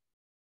talk.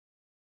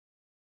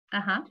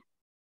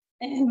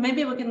 And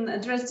maybe we can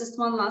address just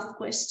one last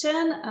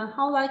question.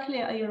 How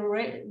likely are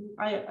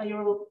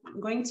you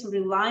going to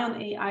rely on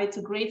AI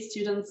to grade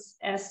students'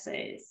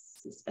 essays,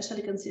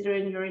 especially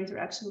considering your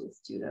interaction with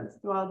students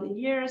throughout the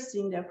year,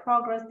 seeing their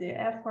progress, their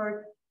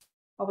effort?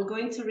 Are we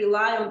going to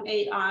rely on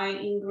AI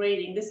in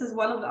grading? This is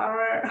one of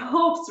our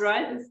hopes,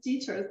 right, as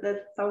teachers,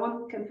 that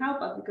someone can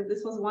help us, because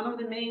this was one of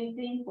the main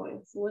pain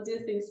points. What do you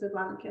think,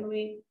 Svetlana? Can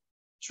we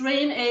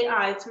train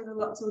AI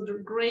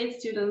to grade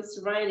students'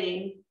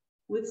 writing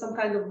with some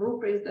kind of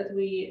rubrics that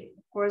we,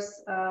 of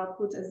course,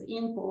 put as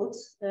input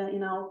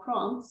in our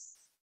prompts?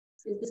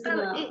 Is this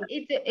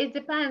it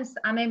depends.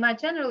 I mean, my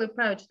general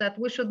approach that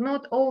we should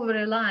not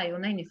over-rely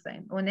on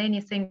anything, on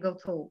any single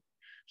tool.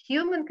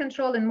 Human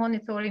control and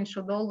monitoring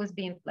should always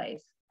be in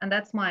place. And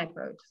that's my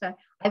approach. So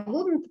I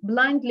wouldn't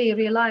blindly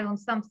rely on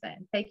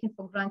something, taking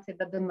for granted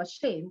that the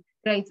machine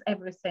grades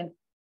everything.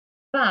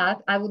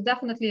 But I would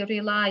definitely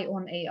rely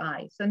on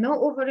AI. So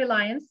no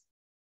over-reliance,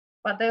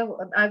 but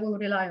I will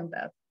rely on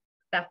that,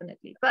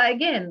 definitely. But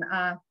again,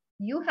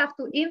 you have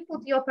to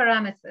input your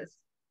parameters.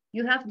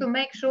 You have to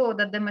make sure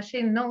that the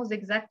machine knows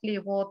exactly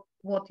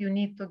what you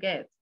need to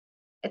get.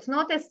 It's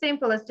not as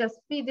simple as just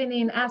feeding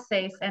in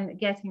essays and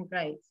getting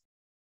grades.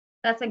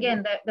 That's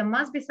again, there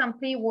must be some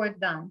pre-work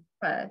done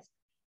first,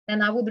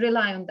 and I would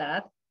rely on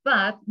that,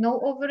 but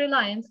no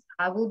over-reliance.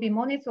 I will be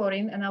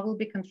monitoring and I will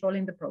be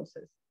controlling the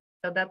process.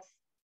 So that's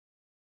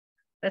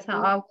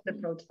how I would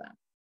approach that.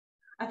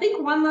 I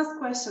think one last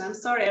question. I'm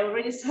sorry, I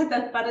already said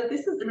that, but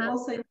this is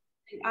also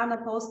Anna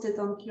posted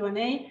on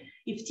Q&A.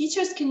 If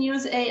teachers can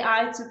use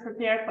AI to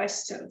prepare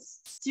questions,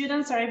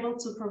 students are able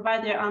to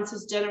provide their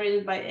answers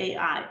generated by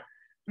AI.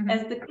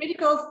 As the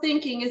critical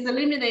thinking is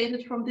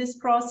eliminated from this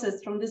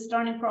process, from this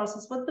learning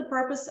process, what's the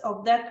purpose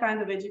of that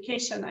kind of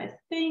education? I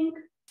think,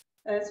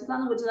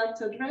 Svetlana, would you like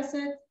to address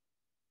it?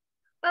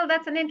 Well,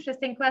 that's an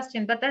interesting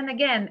question, but then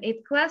again,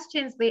 it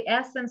questions the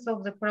essence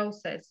of the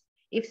process.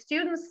 If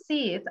students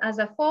see it as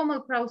a formal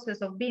process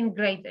of being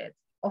graded,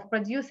 of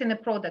producing a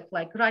product,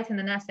 like writing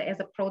an essay as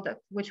a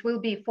product, which will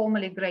be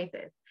formally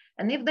graded,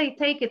 and if they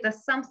take it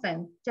as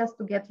something just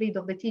to get rid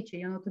of the teacher,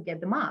 to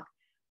get the mark,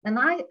 then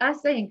I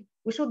think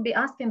we should be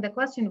asking the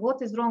question,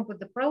 what is wrong with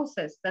the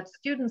process, that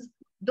students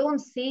don't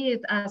see it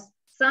as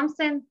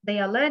something they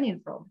are learning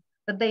from,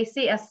 that they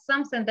see as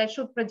something they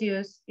should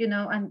produce,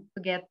 and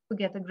to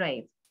get a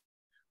grade.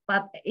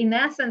 But in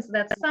essence,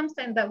 that's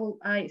something that will,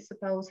 I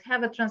suppose,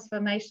 have a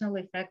transformational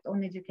effect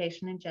on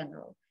education in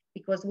general,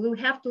 because we'll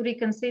have to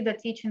reconsider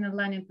teaching and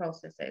learning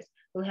processes.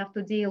 We'll have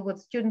to deal with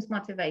students'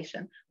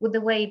 motivation, with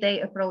the way they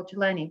approach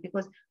learning,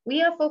 because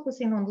we are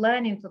focusing on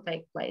learning to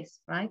take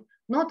place, right?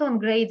 Not on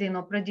grading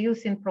or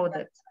producing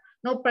products,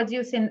 not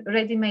producing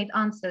ready-made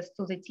answers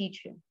to the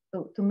teacher,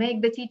 to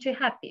make the teacher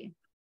happy.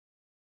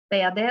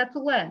 They are there to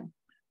learn.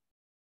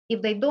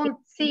 If they don't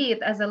see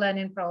it as a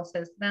learning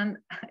process, then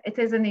it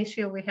is an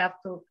issue we have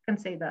to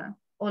consider,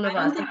 all of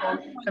us, the whole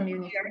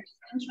community.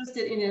 We're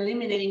interested in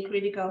eliminating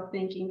critical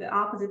thinking. The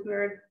opposite,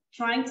 we're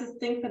trying to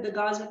think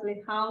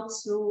pedagogically how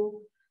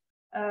to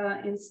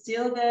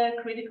instill the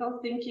critical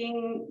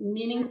thinking,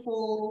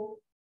 meaningful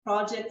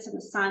projects and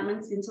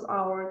assignments into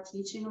our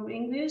teaching of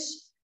English.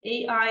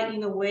 AI,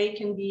 in a way,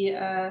 can be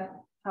a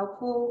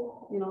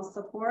helpful,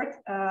 support.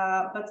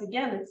 But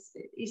again,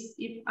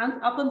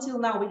 up until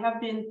now, we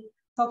have been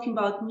talking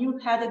about new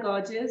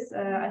pedagogies.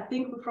 I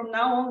think from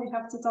now on, we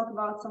have to talk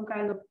about some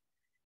kind of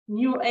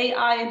new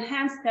AI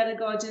enhanced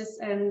pedagogies,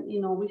 and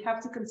we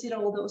have to consider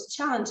all those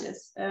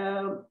challenges.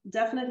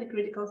 Definitely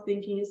critical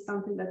thinking is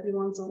something that we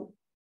want to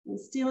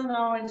instill in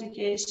our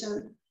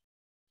education,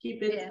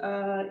 keep it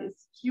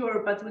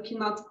secure, but we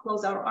cannot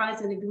close our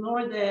eyes and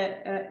ignore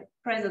the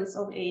presence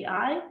of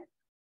AI.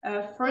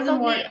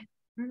 Furthermore,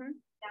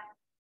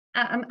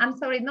 I'm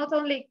sorry, not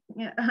only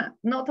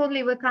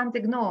we can't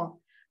ignore,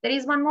 there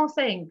is one more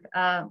thing.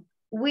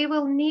 We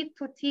will need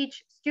to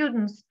teach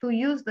students to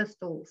use these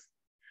tools.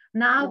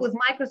 Now with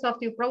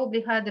Microsoft, you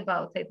probably heard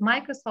about it.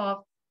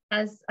 Microsoft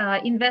has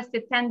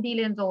invested $10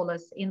 billion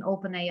in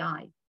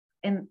OpenAI,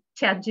 in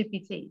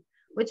ChatGPT,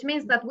 which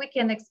means that we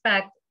can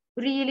expect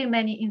really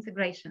many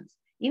integrations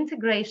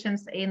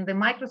in the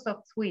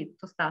Microsoft suite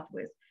to start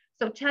with.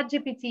 So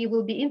ChatGPT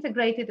will be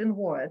integrated in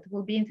Word,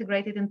 will be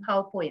integrated in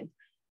PowerPoint,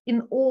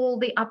 in all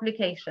the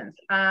applications.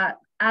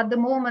 At the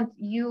moment,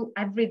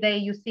 every day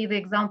you see the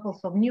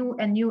examples of new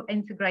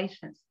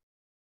integrations,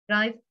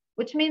 right?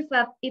 Which means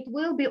that it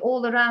will be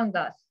all around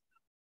us.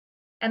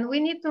 And we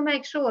need to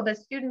make sure that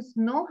students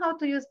know how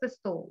to use this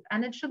tool.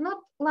 And it should not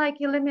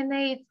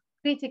eliminate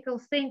critical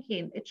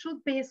thinking. It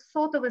should be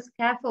sort of a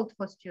scaffold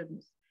for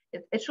students.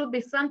 It should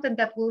be something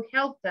that will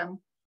help them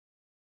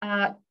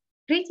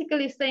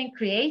critically think,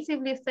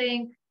 creatively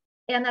think,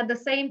 and at the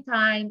same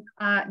time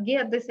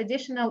get this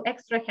additional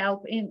extra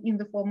help in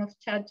the form of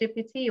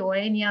ChatGPT or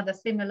any other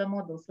similar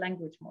models,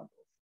 language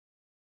models.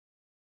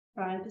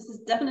 Right, this is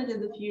definitely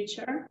the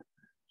future,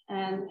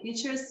 and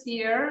future is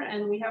here,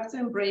 and we have to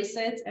embrace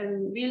it and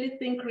really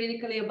think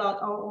critically about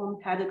our own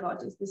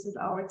pedagogies. This is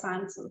our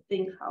time to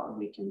think how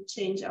we can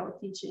change our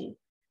teaching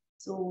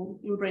to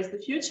embrace the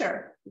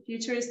future. The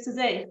future is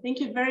today. Thank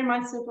you very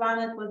much,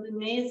 Svetlana. It was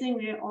amazing.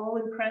 We are all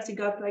impressed. You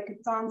got like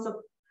tons of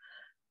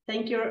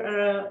thank you.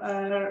 Well,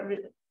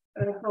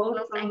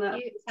 thank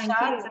you. Thank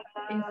you.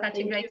 It's been such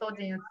a great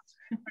audience.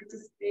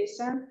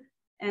 Participation,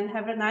 and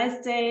have a nice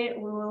day.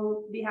 We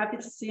will be happy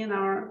to see you in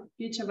our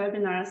future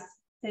webinars.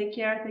 Take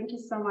care. Thank you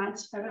so much.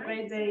 Have a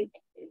great day.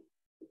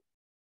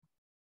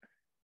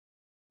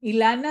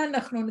 אילנה,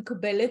 אנחנו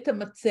נקבל את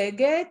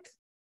המצגת.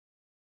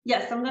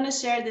 Yes, I'm going to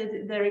share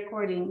the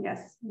recording.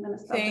 Yes, I'm going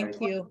to stop the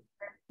recording.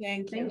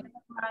 Thank you. Thank you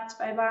so much.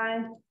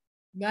 Bye-bye.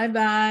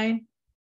 Bye-bye.